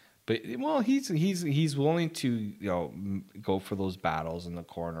 But he's willing to go for those battles in the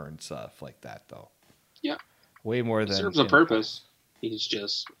corner and stuff like that though. Yeah, way more than serves a purpose.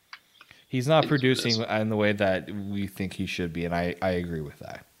 He's not producing in the way that we think he should be, and I agree with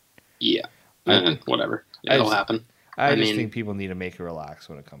that. Yeah, whatever. It'll happen. I just think people need to make it relax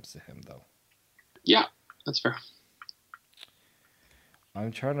when it comes to him, though. Yeah, that's fair.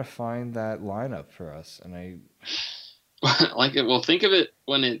 I'm trying to find that lineup for us, and I Well, think of it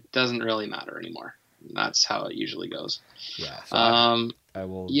when it doesn't really matter anymore. That's how it usually goes. Yeah. So I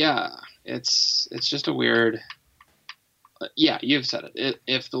will. Yeah, it's just a weird. Yeah, you've said it.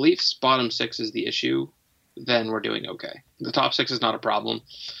 If the Leafs bottom 6 is the issue, then we're doing okay. The top 6 is not a problem,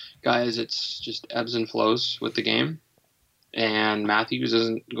 guys. It's just ebbs and flows with the game, and Matthews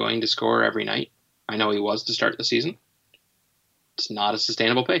isn't going to score every night. I know he was to start the season. It's not a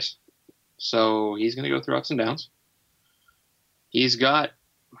sustainable pace, so he's going to go through ups and downs. He's got,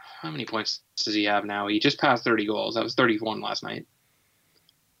 how many points does he have now? He just passed 30 goals. That was 31 last night.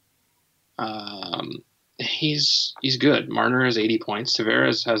 He's good. Marner has 80 points.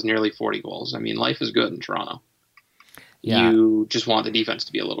 Tavares has nearly 40 goals. I mean, life is good in Toronto. Yeah. You just want the defense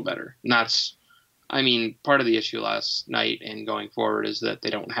to be a little better. And that's, part of the issue last night and going forward is that they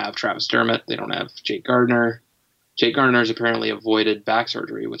don't have Travis Dermott. They don't have Jake Gardiner. Jake Gardiner's apparently avoided back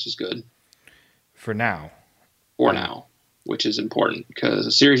surgery, which is good. For now. Which is important because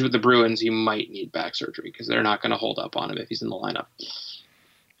a series with the Bruins, you might need back surgery because they're not going to hold up on him if he's in the lineup.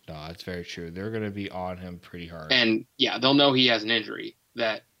 No, that's very true. They're going to be on him pretty hard. And, yeah, they'll know he has an injury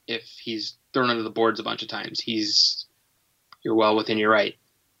that if he's thrown under the boards a bunch of times, you're well within your right.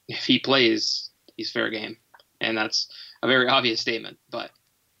 If he plays, he's fair game. And that's a very obvious statement, but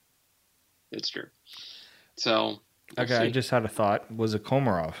it's true. So, okay, I just had a thought. Was it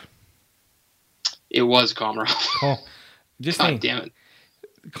Komarov? It was Komarov. Oh, God damn it.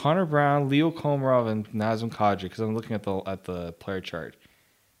 Connor Brown, Leo Komarov, and Nazem Kadri, because I'm looking at the player chart.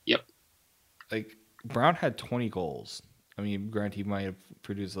 Yep. Like, Brown had 20 goals. I mean, granted, he might have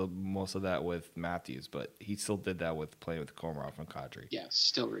produced most of that with Matthews, but he still did that with playing with Komarov and Kadri. Yeah,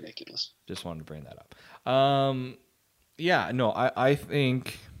 still ridiculous. Just wanted to bring that up. I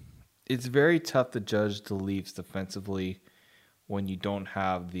think it's very tough to judge the Leafs defensively when you don't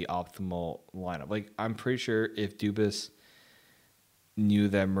have the optimal lineup. Like, I'm pretty sure if Dubas knew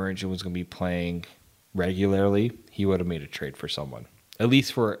that Marincin was going to be playing regularly, he would have made a trade for someone. At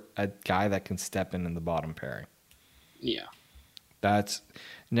least for a guy that can step in the bottom pairing. Yeah.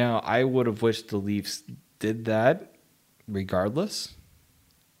 Now, I would have wished the Leafs did that regardless.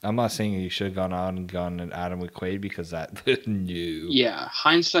 I'm not saying you should have gone out and gotten Adam McQuaid because that new. Yeah,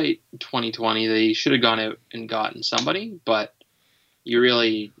 hindsight 2020, they should have gone out and gotten somebody, but you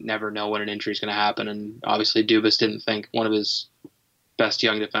really never know when an injury is going to happen. And obviously, Dubas didn't think one of his best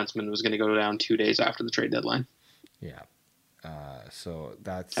young defensemen was going to go down 2 days after the trade deadline. Yeah. So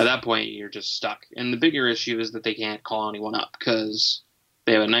that's at that point you're just stuck. And the bigger issue is that they can't call anyone up because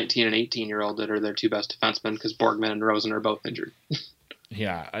they have a 19 and 18-year-old that are their 2 best defensemen because Borgman and Rosen are both injured.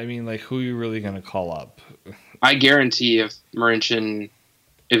 Yeah, I mean, like, who are you really going to call up? I guarantee if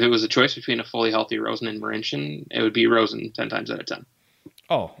it was a choice between a fully healthy Rosen and Marincin, it would be Rosen 10 times out of 10.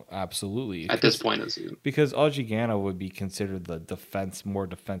 Oh, absolutely. At this point of the season. Because Algigano would be considered the more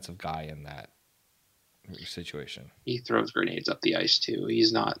defensive guy in that. situation. He throws grenades up the ice too.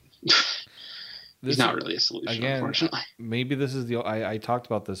 He's not. He's not really a solution, again, unfortunately. Maybe this is I talked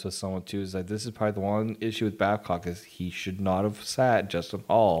about this with someone too. Is that this is probably the one issue with Babcock is he should not have sat Justin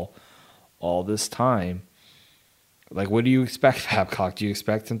Hall all this time. Like, what do you expect, Babcock? Do you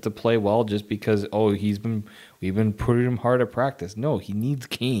expect him to play well just because we've been putting him hard at practice? No, he needs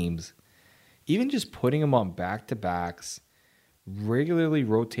games. Even just putting him on back-to-backs, regularly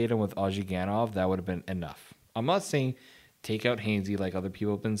rotate him with Ozhiganov, that would have been enough. I'm not saying take out Hainsey like other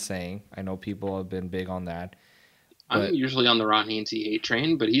people have been saying. I know people have been big on that. I'm usually on the Ron Hainsey hate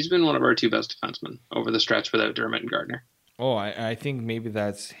train, but he's been one of our two best defensemen over the stretch without Dermott and Gardner. Oh, I think maybe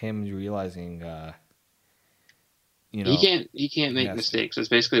that's him realizing, he can't make mistakes. That's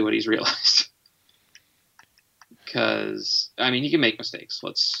basically what he's realized. Because he can make mistakes.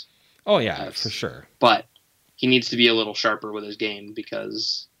 For sure. But he needs to be a little sharper with his game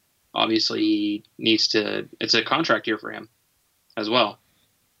because obviously he needs to. It's a contract year for him as well.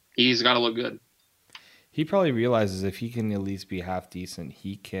 He's got to look good. He probably realizes if he can at least be half decent,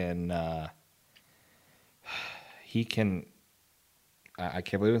 he can. I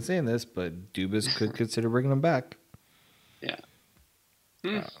can't believe I'm saying this, but Dubas could consider bringing him back. Yeah.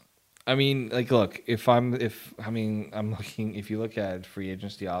 Look, I'm looking. If you look at free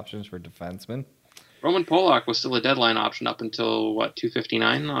agency options for defensemen, Roman Polak was still a deadline option up until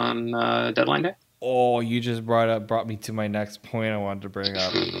 $259 on deadline day. Oh, you just brought me to my next point I wanted to bring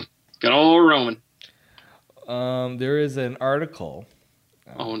up. Good old Roman. There is an article.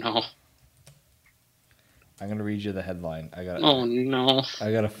 Oh no. I'm gonna read you the headline. Oh no.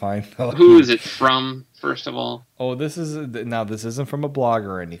 I gotta find. Who is it from? First of all. Oh, this isn't from a blog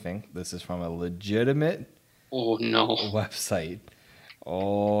or anything. This is from a legitimate. Oh no. Website.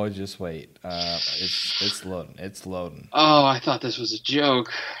 Oh, just wait. It's loading. It's loading. Oh, I thought this was a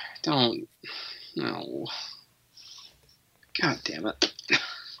joke. Don't. No. God damn it.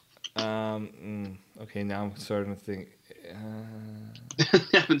 Okay, now I'm starting to think.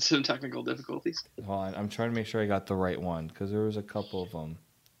 Having some technical difficulties. Hold on, I'm trying to make sure I got the right one because there was a couple of them.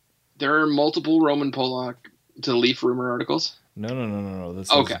 There are multiple Roman Polak to Leaf rumor articles. No.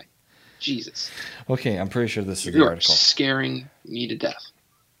 This okay. Is... Jesus. Okay, I'm pretty sure this is the article. You're scaring me to death.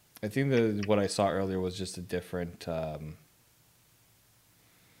 I think that what I saw earlier was just a different.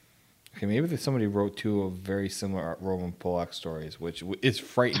 Okay, maybe somebody wrote two of very similar Roman Polak stories, which is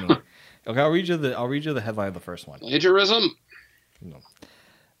frightening. Okay, I'll read you the headline of the first one. Plagiarism. No.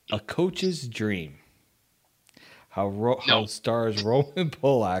 A coach's dream. How stars Roman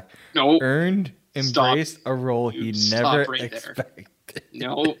Polak embraced a role he never expected.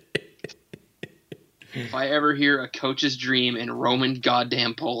 No. If I ever hear a coach's dream and Roman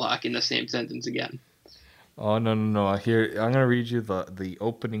goddamn Polak in the same sentence again. Oh, no. Here, I'm going to read you the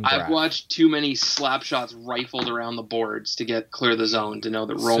opening graph. I've watched too many slap shots rifled around the boards to get clear the zone to know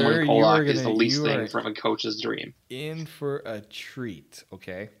that Roman Polak is the least thing from a coach's dream. In for a treat,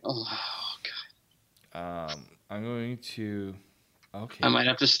 okay? Oh, God. I'm going to... Okay. I might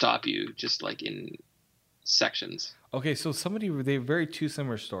have to stop you just like in sections. Okay, so they have very two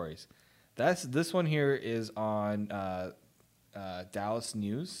similar stories. This one here is on Dallas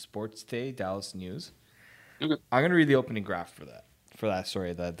News, Sports Day, Dallas News. Okay. I'm gonna read the opening graph for that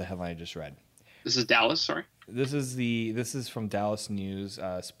story, the headline I just read. This is Dallas, sorry. This is from Dallas News,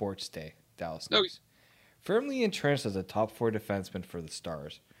 Sports Day, Dallas News. Okay. Firmly entrenched as a top 4 defenseman for the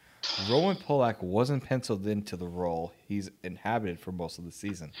Stars, Roman Polak wasn't penciled into the role he's inhabited for most of the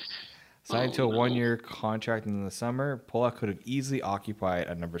season. Signed to a 1-year contract in the summer, Polak could have easily occupied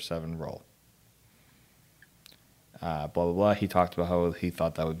a number 7 role. Blah, blah, blah. He talked about how he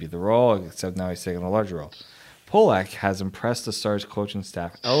thought that would be the role, except now he's taking a larger role. Polak has impressed the Stars coaching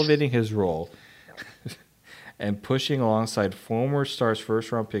staff, elevating his role and pushing alongside former Stars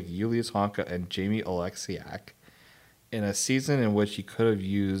first-round pick Julius Honka and Jamie Oleksiak. In a season in which he could have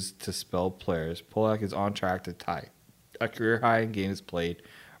used to spell players, Polak is on track to tie a career high in games played.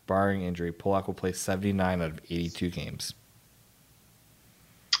 Barring injury, Polak will play 79 out of 82 games.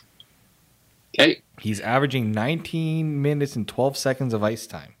 Okay. He's averaging 19 minutes and 12 seconds of ice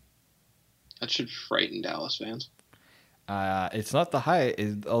time. That should frighten Dallas fans. It's not the high,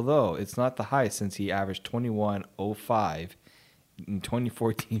 although it's not the high since he averaged 21.05 in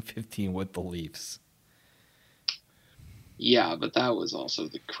 2014-15 with the Leafs. Yeah, but that was also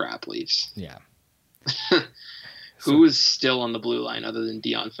the crap Leafs. Yeah. Who was still on the blue line other than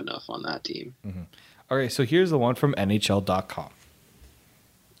Dion Phaneuf on that team? Mm-hmm. All right, so here's the one from NHL.com.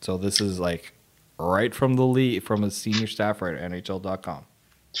 So this is like right from the league, from a senior staff writer at NHL.com.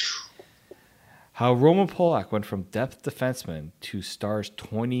 How Roman Polak went from depth defenseman to Stars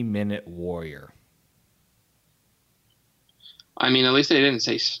 20-minute warrior. I mean, at least they didn't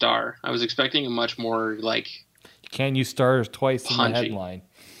say star. I was expecting a much more like You can't use stars twice in the punchy. headline.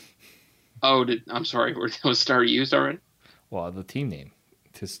 Oh, I'm sorry. Was star used already? Well, the team name.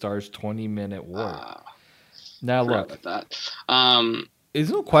 To Stars 20-minute war. Ah, Now forgot look, about that. there's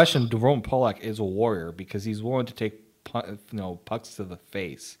no question Roman Polak is a warrior because he's willing to take pucks to the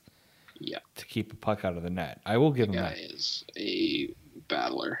face Yeah, to keep a puck out of the net. I will give the him guy that. is a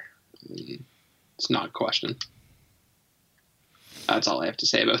battler. I mean, it's not a question. That's all I have to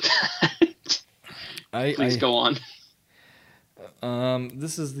say about that. Please go on.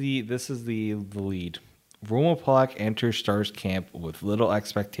 This is the lead. Roman Polak enters Stars camp with little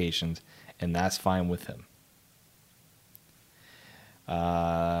expectations, and that's fine with him.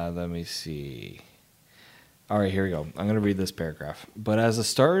 Let me see. All right, here we go. I'm going to read this paragraph. But as the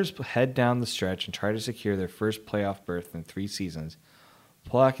Stars head down the stretch and try to secure their first playoff berth in 3 seasons,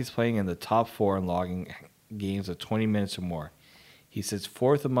 Polak is playing in the top 4 and logging games of 20 minutes or more. He sits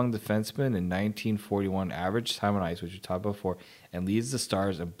 4th among defensemen in 1941 average time on ice, which we talked about before, and leads the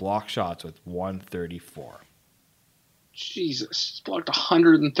Stars in block shots with 134. Jesus, he's blocked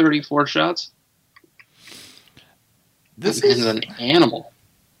 134 shots. This is is an animal.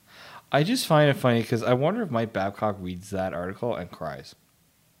 I just find it funny because I wonder if Mike Babcock reads that article and cries.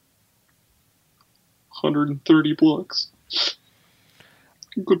 130 blocks.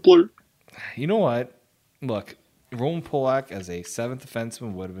 Good player. You know what? Look, Roman Polak as a 7th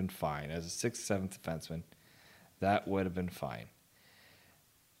defenseman would have been fine. As a 6th, 7th defenseman, that would have been fine.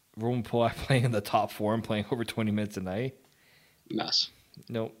 Roman Polak playing in the top 4 and playing over 20 minutes a night? Mess.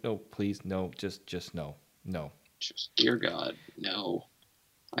 No, please, no, just no. No. Just, dear God, no.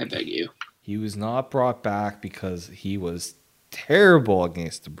 I beg you. He was not brought back because he was terrible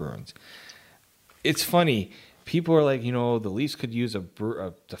against the Bruins. It's funny. People are like, the Leafs could use a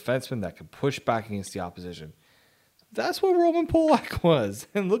defenseman that could push back against the opposition. That's what Roman Polak was.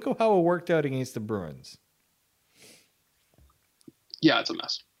 And look at how it worked out against the Bruins. Yeah, it's a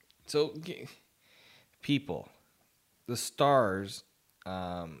mess. So, people, the Stars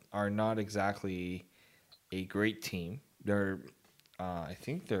are not exactly a great team. I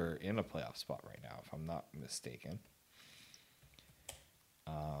think they're in a playoff spot right now, if I'm not mistaken.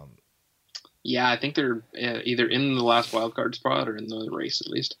 Yeah, I think they're either in the last wild card spot or in the race at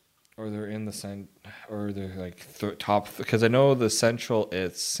least. Or they're in the or they're like top, because I know the Central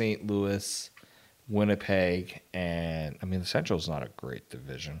it's St. Louis, Winnipeg, and I mean the Central's not a great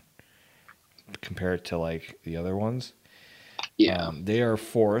division compared to like the other ones. Yeah, they are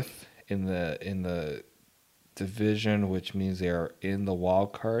 4th in the division, which means they are in the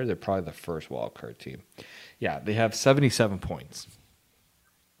wild card. They're probably the first wild card team. Yeah, they have 77 points.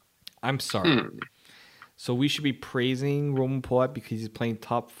 I'm sorry. So we should be praising Roman Polak because he's playing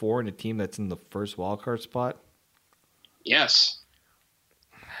top 4 in a team that's in the first wild card spot? Yes.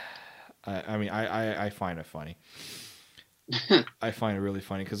 I mean, I find it funny. I find it really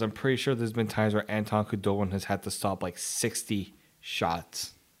funny because I'm pretty sure there's been times where Anton Khudobin has had to stop like 60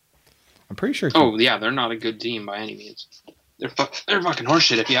 shots. I'm pretty sure. Oh, yeah, they're not a good team by any means. They're fucking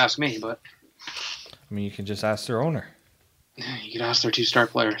horseshit if you ask me, but... I mean, you can just ask their owner. You could ask their 2 star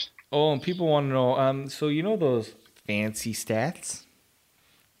players. Oh, and people want to know, so you know those fancy stats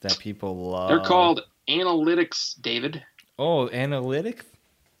that people love? They're called analytics, David. Oh, analytics?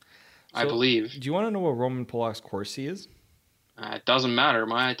 I believe. Do you want to know what Roman Polak's Corsi is? It doesn't matter.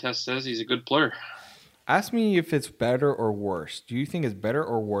 My eye test says he's a good player. Ask me if it's better or worse. Do you think it's better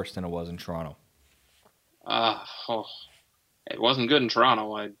or worse than it was in Toronto? It wasn't good in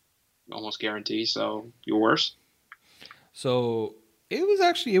Toronto, I almost guarantee, so you're worse? So it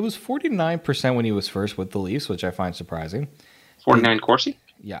was 49% when he was first with the Leafs, which I find surprising. 49 Corsi?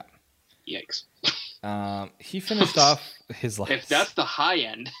 Yeah. Yikes. He finished off his last... If that's the high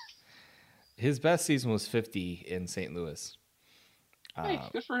end... His best season was 50 in St. Louis. Hey,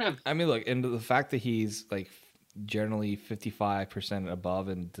 good for him. I mean, look, and the fact that he's like generally 55% above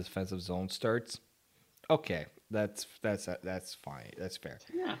in defensive zone starts, okay, that's fine. That's fair.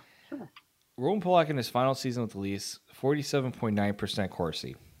 Yeah, sure. Roman Polak in his final season with the Leafs, 47.9%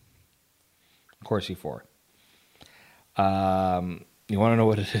 Corsi. Corsi 4. You want to know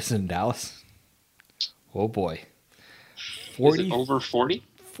what it is in Dallas? Oh boy. 40, is it over 40?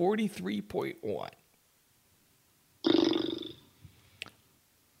 43.1.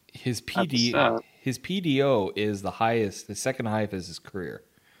 His PDO is the highest. The second highest is his career.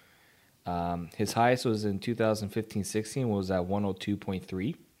 His highest was in 2015-16, was at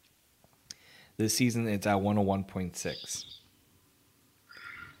 102.3. This season, it's at 101.6.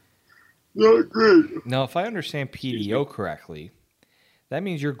 Not great. Now, if I understand PDO correctly, that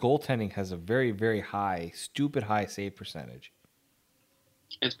means your goaltending has a very, very high, stupid high save percentage.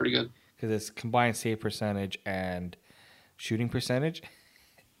 It's pretty good. because it's combined save percentage and shooting percentage.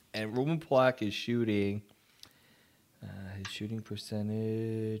 And Roman Polak is shooting. His shooting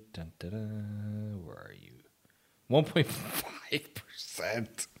percentage. Dun, dun, dun, where are you?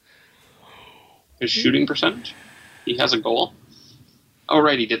 1.5%. His shooting percentage. He has a goal. Oh,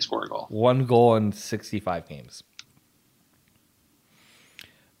 right, he did score a goal. 1 goal in 65 games.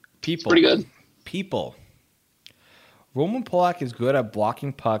 It's pretty good. People. Roman Polak is good at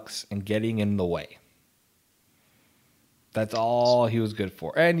blocking pucks and getting in the way. That's all he was good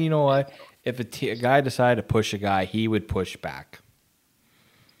for. And you know what? If a guy decided to push a guy, he would push back.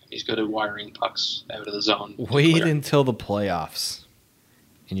 He's good at wiring pucks out of the zone. Wait until the playoffs,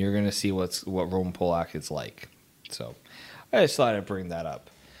 and you're going to see what Roman Polak is like. So I just thought I'd bring that up.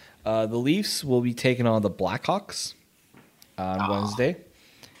 The Leafs will be taking on the Blackhawks on Wednesday.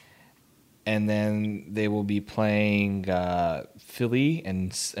 And then they will be playing Philly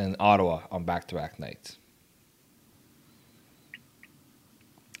and Ottawa on back-to-back nights.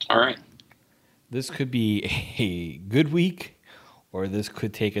 All right. This could be a good week, or this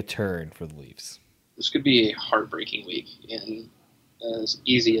could take a turn for the Leafs. This could be a heartbreaking week, and as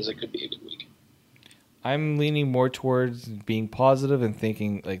easy as it could be a good week. I'm leaning more towards being positive and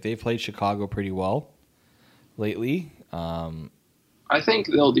thinking like they played Chicago pretty well lately. I think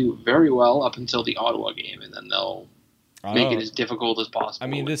they'll do very well up until the Ottawa game, and then they'll make it as difficult as possible. I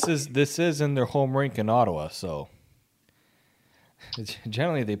mean, this is in their home rink in Ottawa, so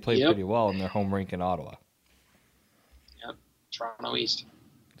generally they play pretty well in their home rink in Ottawa. Yep, Toronto East.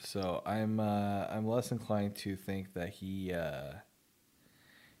 So I'm less inclined to think that he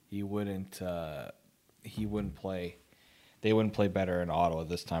wouldn't play. They wouldn't play better in Ottawa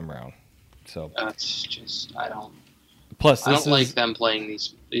this time around. So that's just I don't. Plus, I don't like them playing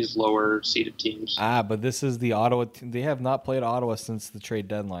these lower seeded teams. But this is the Ottawa. They have not played Ottawa since the trade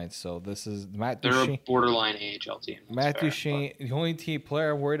deadline. So this is Matt Duchene. They're a borderline AHL team. Matt Duchene. The only team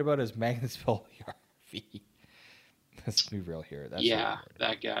player I'm worried about is Magnus Pelljarvi. Let's be real here. That's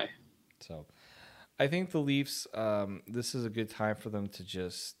that guy. So, I think the Leafs. This is a good time for them to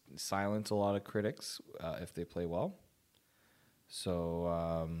just silence a lot of critics if they play well.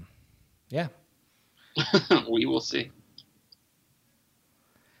 So, yeah. We will see.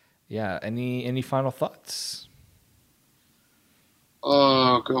 Yeah. Any final thoughts?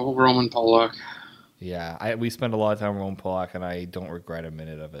 Oh, go Roman Polak. Yeah, we spent a lot of time on Roman Polak, and I don't regret a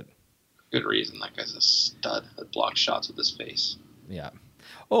minute of it. Good reason. That guy's a stud that blocks shots with his face. Yeah.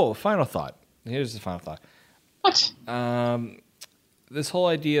 Oh, final thought. Here's the final thought. What? This whole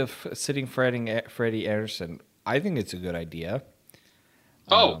idea of sitting Freddie Anderson, I think it's a good idea.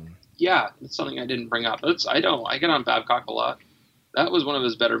 Yeah, that's something I didn't bring up. I get on Babcock a lot. That was one of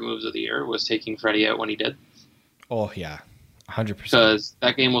his better moves of the year, was taking Freddie out when he did. Oh, yeah. 100%. Because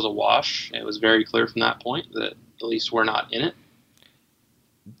that game was a wash. It was very clear from that point that the Leafs were not in it.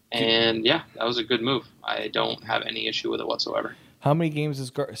 And, yeah, that was a good move. I don't have any issue with it whatsoever. How many games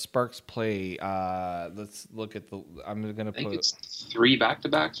does Sparks play? Let's look at the... I'm going to put... I think it's 3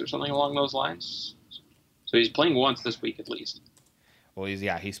 back-to-backs or something along those lines. So he's playing once this week at least. Well,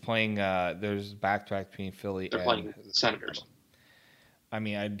 he's playing... there's back-to-back between Philly They're playing Senators. I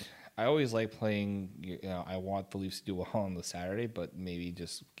mean, I always like playing... I want the Leafs to do well on the Saturday, but maybe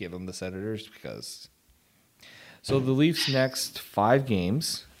just give them the Senators because... So the Leafs' next 5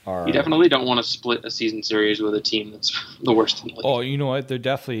 games... You definitely don't want to split a season series with a team that's the worst in the league. Oh, you know what? They're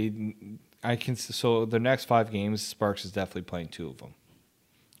definitely... So the next 5 games, Sparks is definitely playing 2 of them.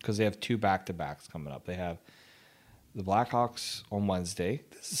 Because they have 2 back-to-backs coming up. They have the Blackhawks on Wednesday.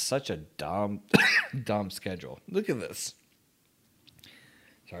 This is such a dumb schedule. Look at this.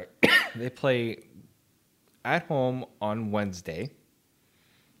 Sorry. They play at home on Wednesday,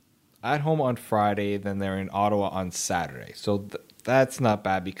 at home on Friday, then they're in Ottawa on Saturday. So that's not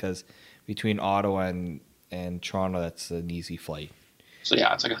bad because between Ottawa and Toronto, that's an easy flight. So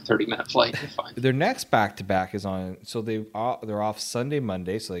yeah, it's like a 30-minute flight. You're fine. Their next back-to-back is on. So they're off Sunday,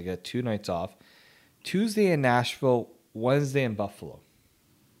 Monday, so they get 2 nights off. Tuesday in Nashville, Wednesday in Buffalo.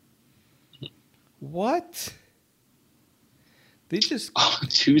 What? They just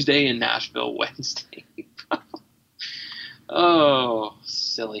Tuesday in Nashville, Wednesday. Oh,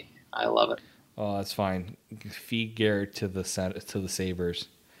 silly! I love it. Oh, that's fine. Feed Garrett to the Sabres,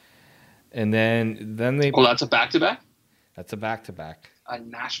 and then they. Oh, that's a back-to-back. That's a back-to-back. A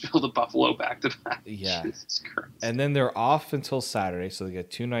Nashville to Buffalo back-to-back. Yeah. Jesus Christ. And then they're off until Saturday, so they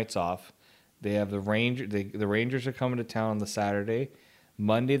get 2 nights off. They have the Rangers are coming to town on the Saturday.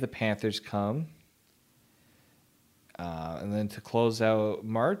 Monday the Panthers come. And then to close out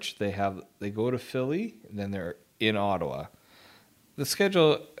March, they go to Philly, and then they're in Ottawa. The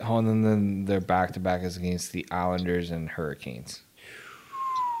schedule, and then their back-to-back is against the Islanders and Hurricanes.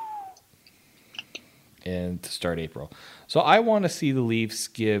 And to start April. So I want to see the Leafs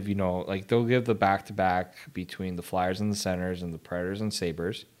give, they'll give the back-to-back between the Flyers and the Senators and the Predators and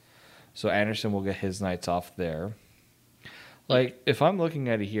Sabres. So Anderson will get his nights off there. Like, if I'm looking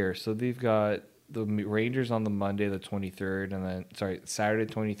at it here, so they've got the Rangers on the Monday, the 23rd, and then, Saturday,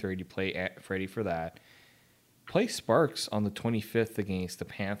 23rd, you play Freddie for that. Play Sparks on the 25th against the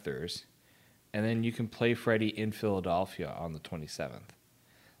Panthers, and then you can play Freddie in Philadelphia on the 27th.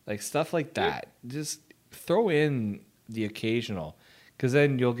 Like, stuff like that. Just throw in the occasional, because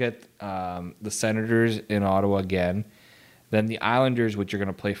then you'll get the Senators in Ottawa again, then the Islanders, which you're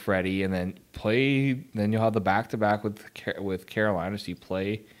going to play Freddie, and then you'll have the back-to-back with Carolina, so you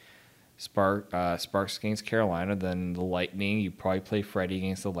play Sparks against Carolina, then the Lightning, you probably play Freddie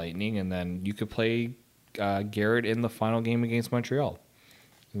against the Lightning, and then you could play Garrett in the final game against Montreal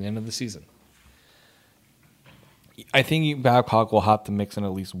at the end of the season. I think Babcock will have to mix in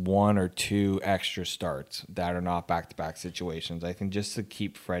at least 1 or 2 extra starts that are not back-to-back situations. I think just to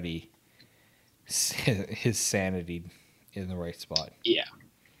keep Freddie his sanity in the right spot. Yeah.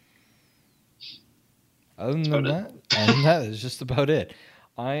 Other than that, that's just about it.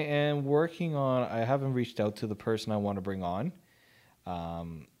 I am working on. I haven't reached out to the person I want to bring on.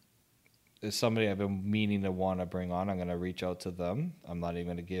 There's somebody I've been meaning to want to bring on. I'm going to reach out to them. I'm not even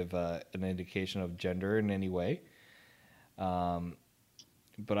going to give an indication of gender in any way.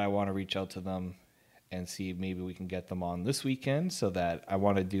 But I want to reach out to them and see if maybe we can get them on this weekend, so that I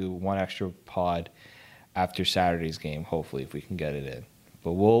want to do one extra pod after Saturday's game, hopefully, if we can get it in.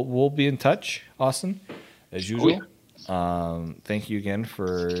 But we'll be in touch, Austin, as usual. Oh, yeah. Thank you again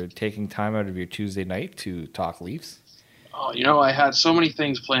for taking time out of your Tuesday night to talk Leafs. Oh, I had so many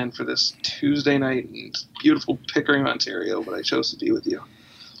things planned for this Tuesday night in beautiful Pickering, Ontario, but I chose to be with you.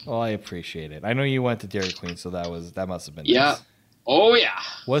 Well, I appreciate it. I know you went to Dairy Queen, so that must have been nice. Nice. Oh, yeah.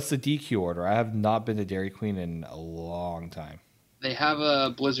 What's the DQ order? I have not been to Dairy Queen in a long time. They have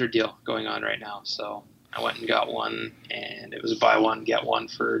a Blizzard deal going on right now, so I went and got one, and it was buy one, get one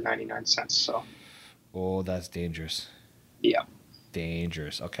for 99 cents. So. Oh, that's dangerous. Yeah.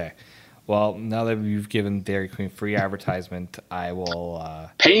 Dangerous. Okay. Well, now that you've given Dairy Queen free advertisement, I will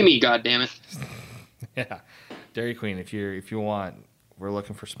pay me, goddammit. Yeah, Dairy Queen. If you want, we're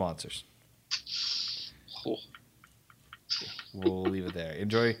looking for sponsors. Cool. We'll leave it there.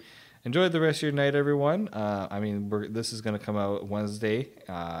 Enjoy the rest of your night, everyone. This is going to come out Wednesday.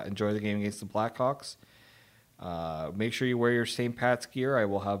 Enjoy the game against the Blackhawks. Make sure you wear your St. Pat's gear. I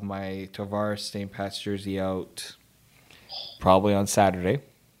will have my Tavares St. Pat's jersey out probably on Saturday.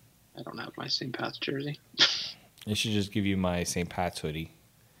 I don't have my St. Pat's jersey. I should just give you my St. Pat's hoodie.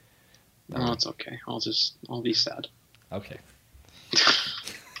 No, it's okay. I'll be sad. Okay.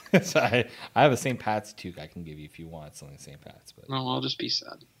 So I have a St. Pat's toque I can give you if you want something St. Pat's. But no, I'll just be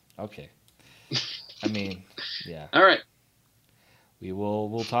sad. Okay. Yeah. All right.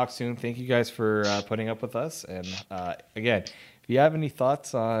 We'll talk soon. Thank you guys for putting up with us. And again, if you have any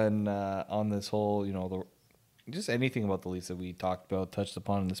thoughts on this whole, just anything about the Leafs that we talked about, touched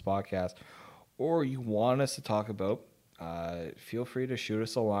upon in this podcast, or you want us to talk about, feel free to shoot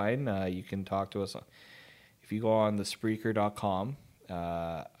us a line. You can talk to us if you go on the Spreaker.com.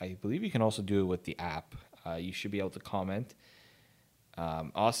 I believe you can also do it with the app. You should be able to comment.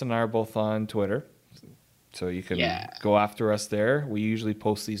 Austin and I are both on Twitter, so you can go after us there. We usually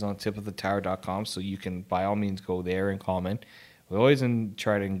post these on tipofthetower.com, so you can by all means go there and comment. We always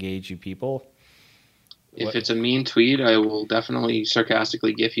try to engage you people. If it's a mean tweet, I will definitely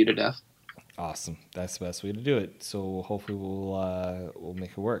sarcastically gif you to death. Awesome. That's the best way to do it. So hopefully we'll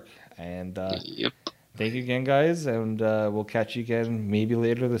make it work. And yep. Thank you again, guys, and we'll catch you again maybe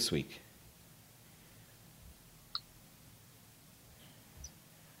later this week.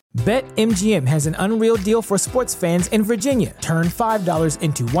 BetMGM has an unreal deal for sports fans in Virginia. Turn $5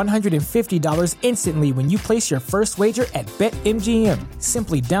 into $150 instantly when you place your first wager at BetMGM.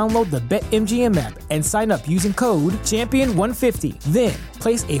 Simply download the BetMGM app and sign up using code Champion150. Then,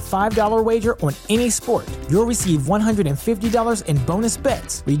 place a $5 wager on any sport. You'll receive $150 in bonus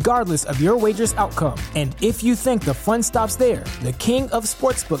bets, regardless of your wager's outcome. And if you think the fun stops there, the King of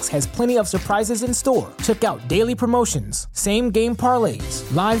Sportsbooks has plenty of surprises in store. Check out daily promotions, same-game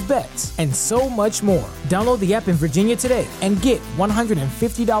parlays, live bets, and so much more. Download the app in Virginia today and get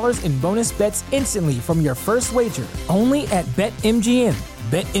 $150 in bonus bets instantly from your first wager. Only at BetMGM.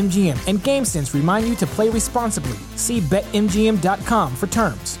 BetMGM and GameSense remind you to play responsibly. See BetMGM.com for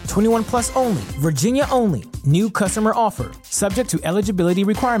terms. 21 plus only. Virginia only. New customer offer. Subject to eligibility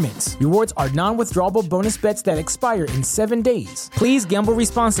requirements. Rewards are non-withdrawable bonus bets that expire in 7 days. Please gamble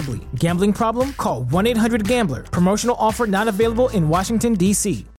responsibly. Gambling problem? Call 1-800-GAMBLER. Promotional offer not available in Washington, D.C.